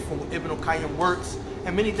point of view, from Ibn al-Qayyim works,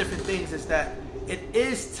 and many different things, is that it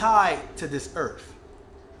is tied to this earth.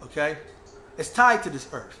 Okay? It's tied to this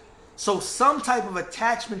earth. So some type of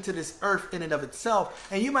attachment to this earth in and of itself.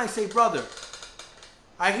 And you might say, brother,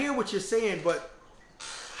 I hear what you're saying, but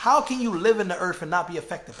how can you live in the earth and not be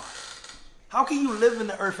affected by it? How can you live in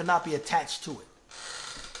the earth and not be attached to it?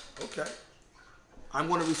 Okay. I'm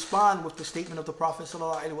going to respond with the statement of the Prophet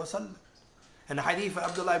sallallahu alaihi wasallam. And the hadith of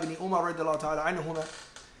Abdullah ibn Umar radiallahu ta'ala anhuma,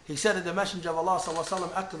 he said that the Messenger of Allah sallallahu alaihi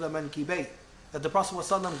wasallam akadha mankibay, that the Prophet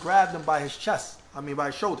sallallahu alaihi wasallam grabbed him by his chest, by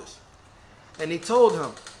his shoulders. And he told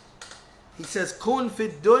him, he says, Kun fi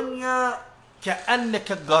dunya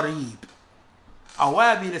ka'annaka gharib,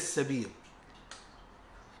 awabil as-sabil.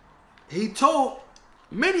 He told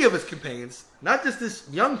many of his companions, not just this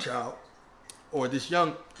young child, or this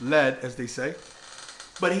young lad, as they say,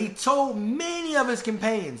 but he told many of his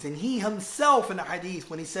companions, and he himself in the hadith,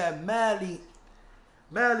 when he said, Mali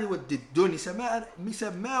with the dunya, he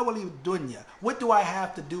said, Ma wali with dunya. What do I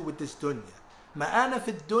have to do with this dunya? Ma'ana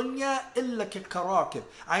fi dunya illa karakib.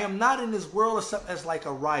 I am not in this world except as like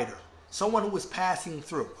a rider, someone who is passing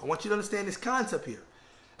through. I want you to understand this concept here.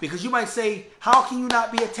 Because you might say, how can you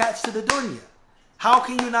not be attached to the dunya? How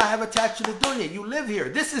can you not have attached to the dunya? You live here.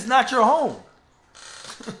 This is not your home.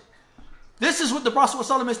 This is what the Prophet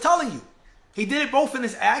ﷺ is telling you. He did it both in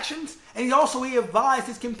his actions, and he advised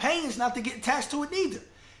his companions not to get attached to it neither.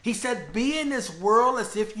 He said, be in this world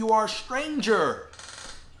as if you are a stranger.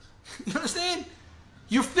 You understand?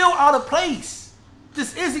 You feel out of place.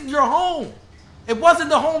 This isn't your home. It wasn't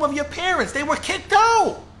the home of your parents. They were kicked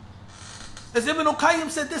out. As Ibn al-Qayyim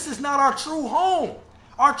said, this is not our true home.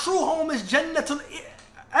 Our true home is Jannatul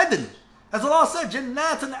Eden. As Allah said,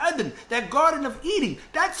 Jannatul Eden, that garden of Eden.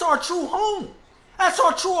 That's our true home. That's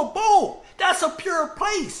our true abode. That's a pure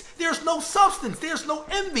place. There's no substance. There's no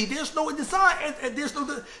envy. There's no desire. There's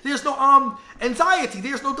no anxiety.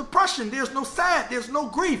 There's no depression. There's no sad. There's no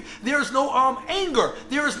grief. There's no anger.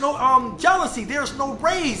 There's no jealousy. There's no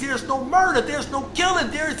rage. There's no murder. There's no killing.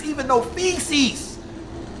 There's even no feces.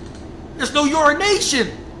 There's no urination.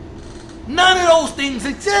 None of those things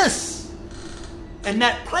exist in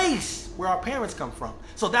that place where our parents come from.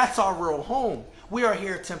 So that's our real home. We are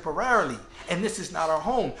here temporarily, and this is not our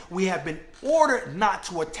home. We have been ordered not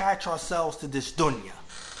to attach ourselves to this dunya.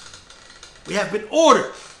 We have been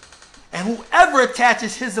ordered. And whoever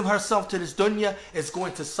attaches his or herself to this dunya is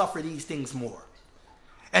going to suffer these things more.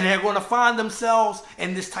 And they're going to find themselves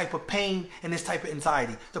in this type of pain and this type of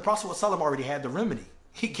anxiety. The Prophet ﷺ already had the remedy.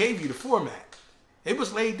 He gave you the format. It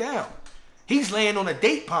was laid down. He's laying on a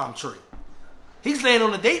date palm tree. He's laying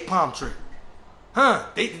on a date palm tree.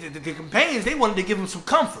 The companions, they wanted to give him some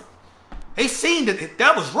comfort. They seen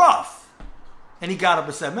that was rough. And he got up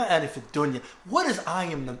and said, man, if dunya, what is I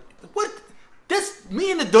am the, what, this,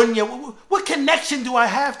 me and the dunya, what connection do I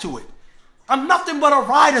have to it? I'm nothing but a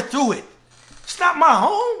rider through it. It's not my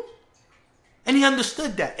home. And he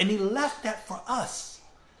understood that. And he left that for us.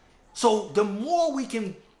 So the more we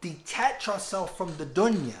can detach ourselves from the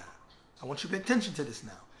dunya, I want you to pay attention to this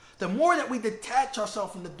now. The more that we detach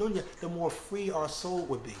ourselves from the dunya, the more free our soul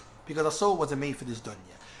would be. Because our soul wasn't made for this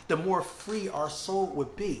dunya. The more free our soul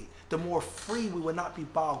would be. The more free we would not be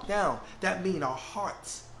bogged down. That means our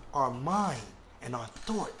hearts, our mind, and our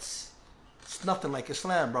thoughts. It's nothing like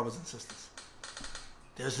Islam, brothers and sisters.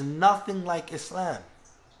 There's nothing like Islam.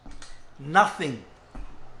 Nothing.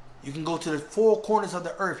 You can go to the four corners of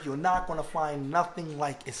the earth. You're not going to find nothing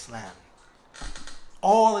like Islam.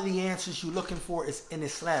 All of the answers you're looking for is in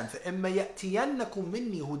Islam. If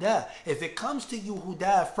it comes to you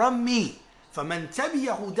huda from me, فَمَنْ تَبِيَ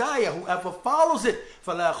هُدَايَ, whoever follows it,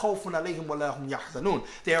 فَلَا خَوْفٌ عَلَيْهِمْ وَلَا هُمْ يَحْزَنُونَ.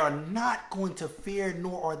 They are not going to fear,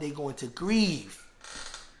 nor are they going to grieve.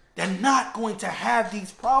 They're not going to have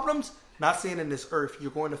these problems. Not saying in this earth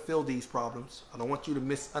you're going to feel these problems. I don't want you to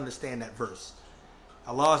misunderstand that verse.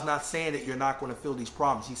 Allah is not saying that you're not going to feel these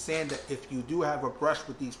problems. He's saying that if you do have a brush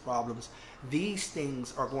with these problems, these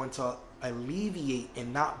things are going to alleviate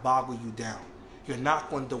and not boggle you down. You're not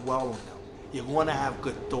going to dwell on them. You're going to have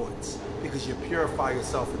good thoughts because you purify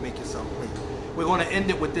yourself and make yourself clean. We're going to end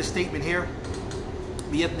it with this statement here.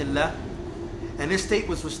 Bi-idhnillah. And this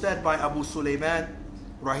statement was said by Abu Sulaiman,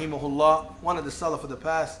 rahimahullah, one of the Salaf of the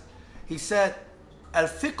past. He said,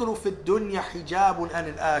 Al-fikru fi dunya hijabun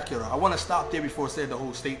an al-akhirah. I want to stop there before saying the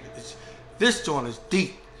whole statement. This joint is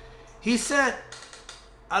deep. He said,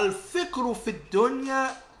 Al-fikru fi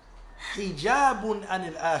dunya hijabun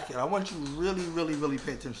an al-akhirah. I want you to really, really, really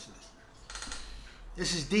pay attention to this.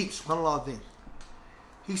 This is deep, subhanAllah thing.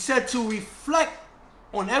 He said to reflect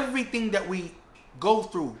on everything that we go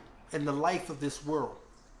through in the life of this world.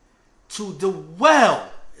 To dwell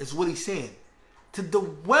is what he's saying. To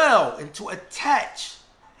dwell and to attach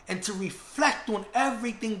and to reflect on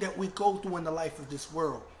everything that we go through in the life of this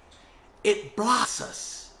world. It blocks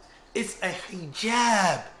us. It's a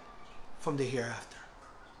hijab from the hereafter.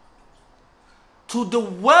 To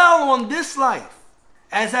dwell on this life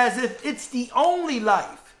as if it's the only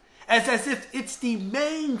life, as if it's the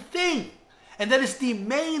main thing, and that it's the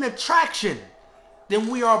main attraction, then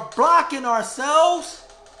we are blocking ourselves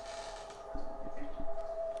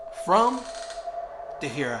from the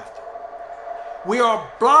hereafter. We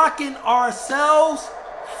are blocking ourselves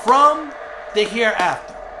from the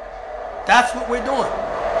hereafter. That's what we're doing.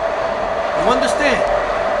 You understand?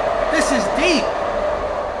 This is deep.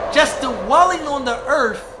 Just dwelling on the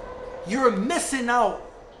earth, you're missing out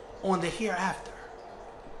on the hereafter.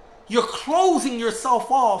 You're closing yourself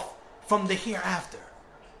off from the hereafter.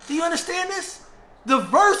 Do you understand this? The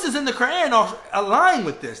verses in the Quran are aligned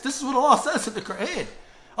with this. This is what Allah says in the Quran.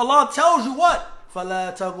 Allah tells you what?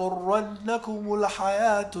 فَلَا تَغُرَّنَّكُمُ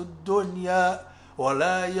الْحَيَاةُ الدُّنْيَا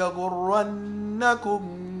وَلَا يَغُرَّنَّكُمْ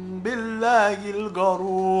بِاللَّهِ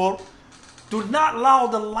الْغَرُورِ. Do not allow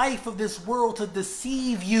the life of this world to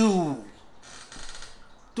deceive you.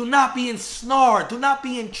 Do not be ensnared. Do not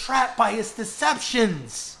be entrapped by its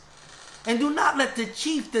deceptions. And do not let the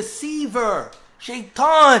chief deceiver,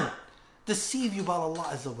 Shaitan, deceive you about Allah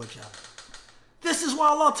Azza wa Jalla. This is why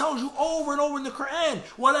Allah tells you over and over in the Quran,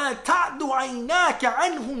 وَلَا تَعْدُ عَيْنَاكَ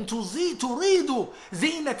عَنْهُمْ تُرِيدُ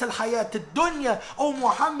زِينَةَ الْحَيَاةِ الدُّنْيَا. O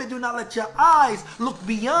Muhammad, do not let your eyes look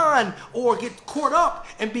beyond or get caught up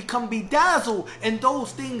and become bedazzled in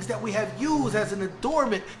those things that we have used as an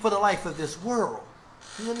adornment for the life of this world.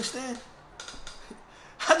 You understand?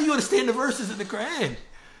 How do you understand the verses in the Quran?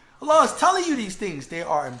 Allah is telling you these things. They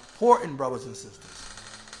are important, brothers and sisters.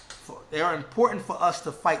 They are important for us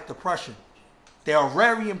to fight depression. They are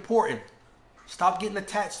very important. Stop getting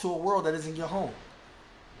attached to a world that isn't your home.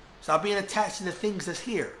 Stop being attached to the things that's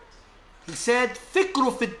here. He said,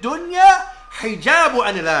 Fikru fi dunya hijabu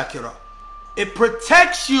anil akhirah. It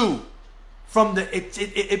protects you from the,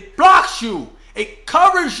 it blocks you. It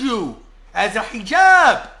covers you as a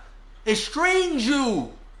hijab. It screens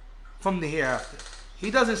you from the hereafter. He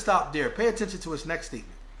doesn't stop there. Pay attention to his next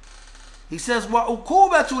statement. He says,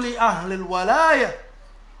 وَعُقُوبَةُ لِأَهْلِ الْوَلَايَةِ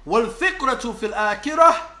وَالْفِكْرَةُ فِي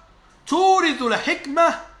الْآخِرَةِ تُورِثُ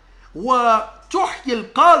الْحِكْمَةِ وَتُحْيِي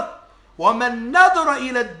الْقَلْبِ وَمَنْ نَظَرَ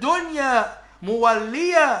إِلَى الدُّنْيَا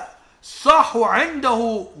مُوَلِّيًا صَحُ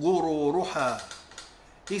عِنْدَهُ غُرُورُهَا.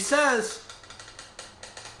 He says,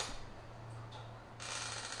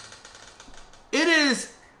 it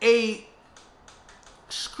is a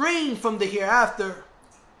screened from the hereafter.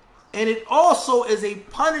 And it also is a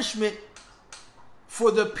punishment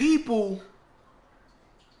for the people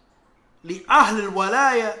لِأَهْلِ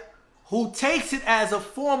الْوَلَايَةِ, who takes it as a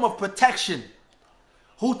form of protection,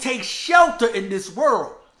 who takes shelter in this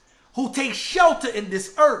world, who takes shelter in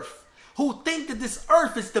this earth, who think that this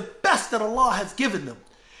earth is the best that Allah has given them.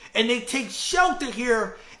 And they take shelter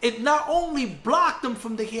here. It not only blocked them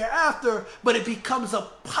from the hereafter, but it becomes a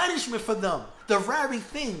punishment for them. The very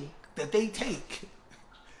thing that they take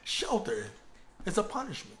shelter is a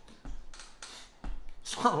punishment.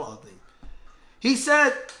 SubhanAllah. He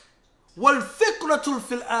said, وَالْفِكْرَةُ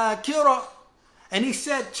فِي الْآخِرَةِ, and he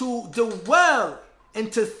said to dwell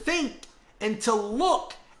and to think and to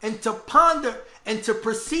look and to ponder and to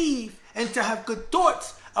perceive and to have good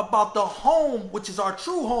thoughts about the home, which is our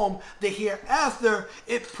true home, the hereafter.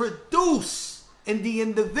 It produces in the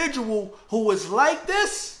individual who is like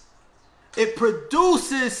this, it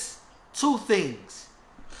produces two things: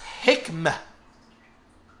 hikmah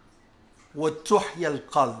wa tuhya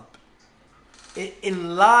al-qalb. It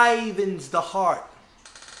enlivens the heart.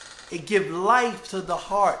 It gives life to the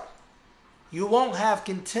heart. You won't have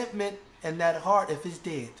contentment in that heart if it's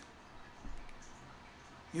dead.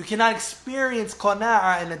 You cannot experience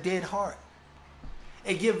qana'ah in a dead heart.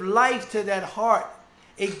 It gives life to that heart.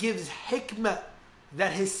 It gives hikmah,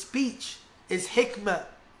 that his speech is hikmah,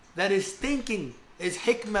 that his thinking is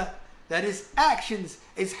hikmah, that his actions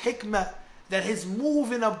is hikmah, that his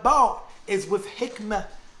moving about is with hikmah.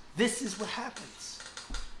 This is what happens.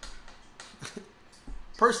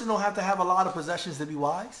 A person don't have to have a lot of possessions to be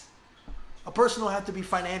wise. A person don't have to be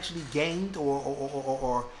financially gained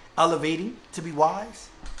or elevating to be wise.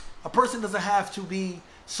 A person doesn't have to be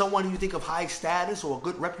someone who you think of high status or a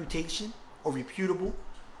good reputation or reputable,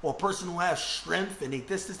 or a person who has strength and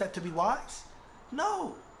this, that to be wise.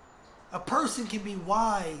 No. A person can be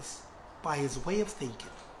wise by his way of thinking.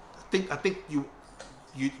 I think you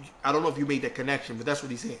I don't know if you made that connection, but that's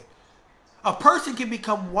what he's saying. A person can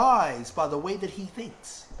become wise by the way that he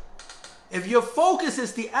thinks. If your focus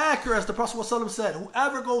is the akhirah, as the Prophet ﷺ said,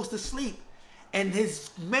 whoever goes to sleep and his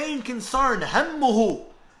main concern, hammuhu,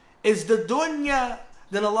 is the dunya,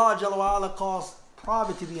 then Allah Jalla wa Ala calls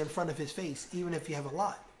poverty to be in front of his face, even if you have a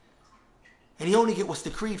lot. And he only get what's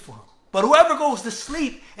decreed for him. But whoever goes to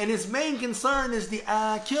sleep and his main concern is the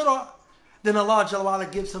akhirah, then Allah Jalla wa Ala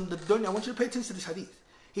gives him the dunya. I want you to pay attention to this hadith.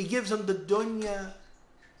 He gives him the dunya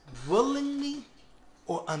willingly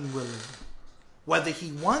or unwillingly, whether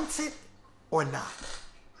he wants it or not.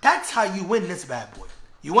 That's how you win this bad boy.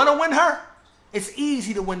 You want to win her? It's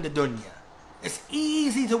easy to win the dunya. It's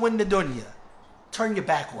easy to win the dunya. Turn your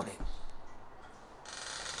back on it.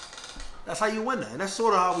 That's how you win her. And that's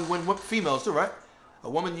sort of how we win females too, right? A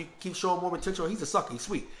woman, you keep showing more potential. He's a sucker. He's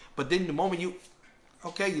sweet. But then the moment you,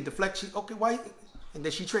 okay, you deflect. She, okay, why? And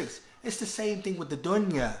then she trace. It's the same thing with the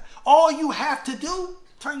dunya. All you have to do,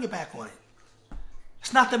 turn your back on it.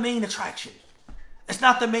 It's not the main attraction. It's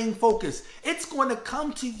not the main focus. It's going to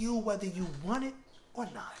come to you whether you want it or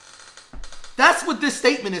not. That's what this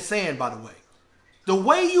statement is saying, by the way. The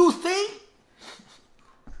way you think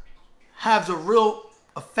has a real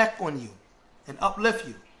effect on you and uplift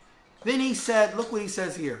you. Then he said, look what he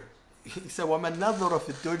says here. He said, وَمَنْ نَظَرَ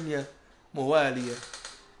فِي الدُّنْيَا مُوَالِيًا.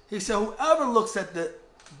 He said, whoever looks at the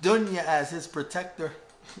dunya as his protector,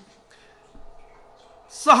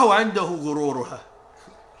 سَهُ عِنْدَهُ غُرُورُهَا,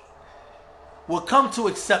 will come to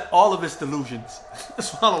accept all of its delusions.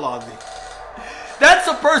 SubhanAllah. That's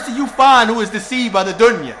a person you find who is deceived by the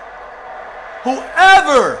dunya.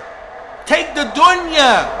 Whoever take the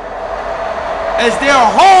dunya as their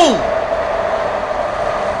home,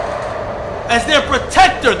 as their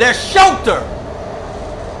protector, their shelter,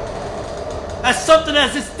 as something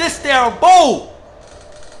as this their abode.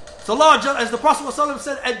 So Allah, as the Prophet ﷺ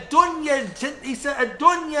said, ad-dunya, he said,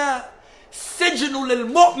 ad-dunya sijnu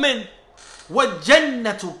lil-mu'min wa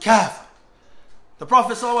jannatu kafir. The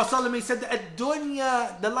Prophet ﷺ, he said that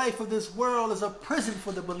ad-dunya, the life of this world, is a prison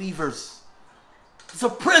for the believers. It's a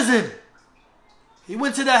prison. He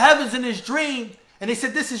went to the heavens in his dream and he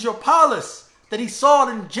said, this is your palace that he saw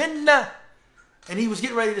in Jannah. And he was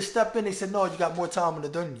getting ready to step in. They said, no, you got more time in the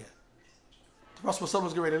dunya. The Prophet ﷺ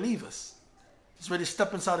was getting ready to leave us. He was ready to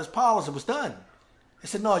step inside his palace. It was done. They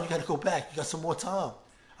said, no, you got to go back. You got some more time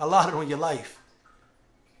allotted on your life.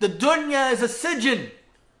 The dunya is a sijin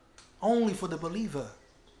only for the believer,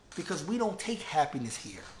 because we don't take happiness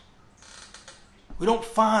here. We don't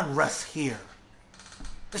find rest here.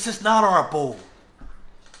 This is not our abode.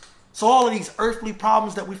 So all of these earthly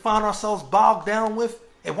problems that we find ourselves bogged down with,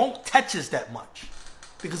 it won't touch us that much,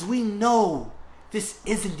 because we know this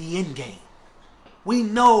isn't the end game. We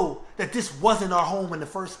know that this wasn't our home in the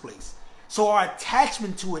first place. So our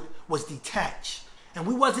attachment to it was detached. And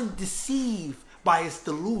we wasn't deceived by its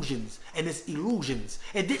delusions and its illusions.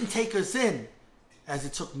 It didn't take us in as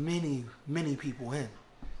it took many, many people in.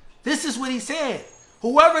 This is what he said.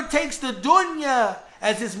 Whoever takes the dunya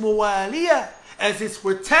as his muwaliya, as his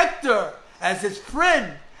protector, as his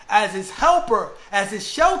friend, as his helper, as his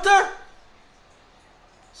shelter,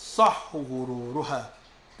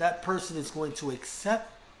 that person is going to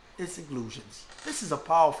accept its illusions. This is a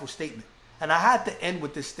powerful statement. And I had to end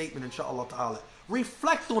with this statement, inshallah ta'ala.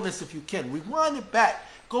 Reflect on this if you can. Rewind it back.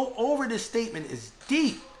 Go over this statement. It's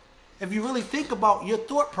deep. If you really think about your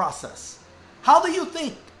thought process. How do you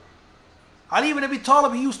think? Ali ibn Abi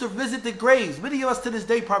Talib, he used to visit the graves. Many of us to this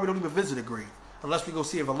day probably don't even visit a grave. Unless we go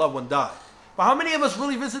see if a loved one died. But how many of us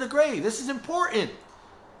really visit a grave? This is important.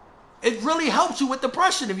 It really helps you with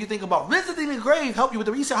depression if you think about visiting the grave. Help you with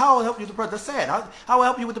you say, how will it help you with depression? That's sad. How will it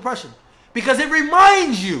help you with depression? Because it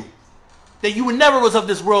reminds you that you never was of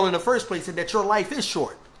this world in the first place and that your life is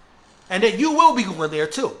short. And that you will be going there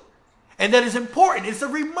too. And that is important. It's a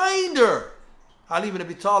reminder. Ali ibn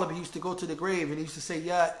Abi Talib, he used to go to the grave and he used to say,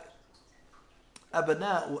 Ya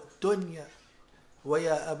abana'u dunya wa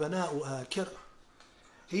ya abana'u akhirah.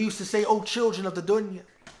 He used to say, O children of the dunya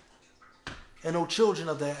and O children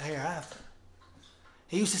of the hereafter.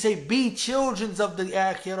 He used to say, be children of the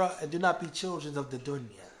akhirah and do not be children of the dunya.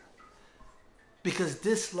 Because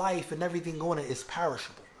this life and everything on it is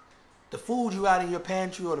perishable. The food you got in your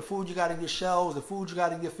pantry or the food you got in your shelves, the food you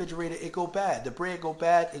got in your refrigerator, it go bad. The bread go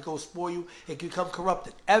bad, it go spoil you, it become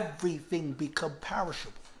corrupted. Everything become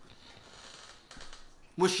perishable.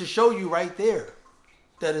 Which should show you right there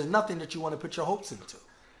that there's nothing that you want to put your hopes into.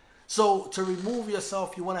 So to remove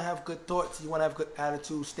yourself, you want to have good thoughts, you want to have good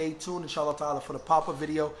attitude. Stay tuned, inshallah ta'ala, for the pop-up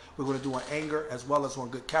video. We're going to do on anger as well as on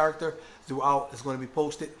good character. Throughout, it's going to be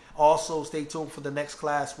posted. Also, stay tuned for the next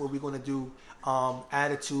class where we're going to do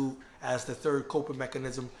attitude as the third coping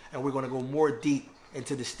mechanism. And we're going to go more deep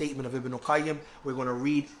into the statement of Ibn al-Qayyim. We're going to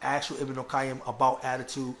read actual Ibn al-Qayyim about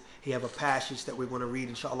attitude. He have a passage that we're going to read,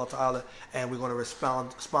 inshallah ta'ala, and we're going to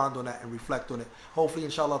respond on that and reflect on it. Hopefully,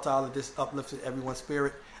 inshallah ta'ala, this uplifted everyone's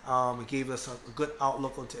spirit. It gave us a good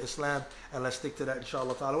outlook onto Islam, and let's stick to that,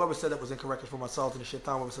 inshallah ta'ala. Whoever said that was incorrect is from ourselves and the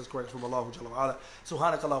shaitan. Whoever says correct is from Allah.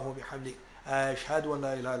 Subhanakallahumma wa bihamdik. Ashhadu an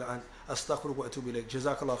la ilaha illa anta astaghfiruka wa atubu ilayk.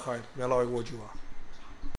 Jazakallah khair. May Allah reward you all.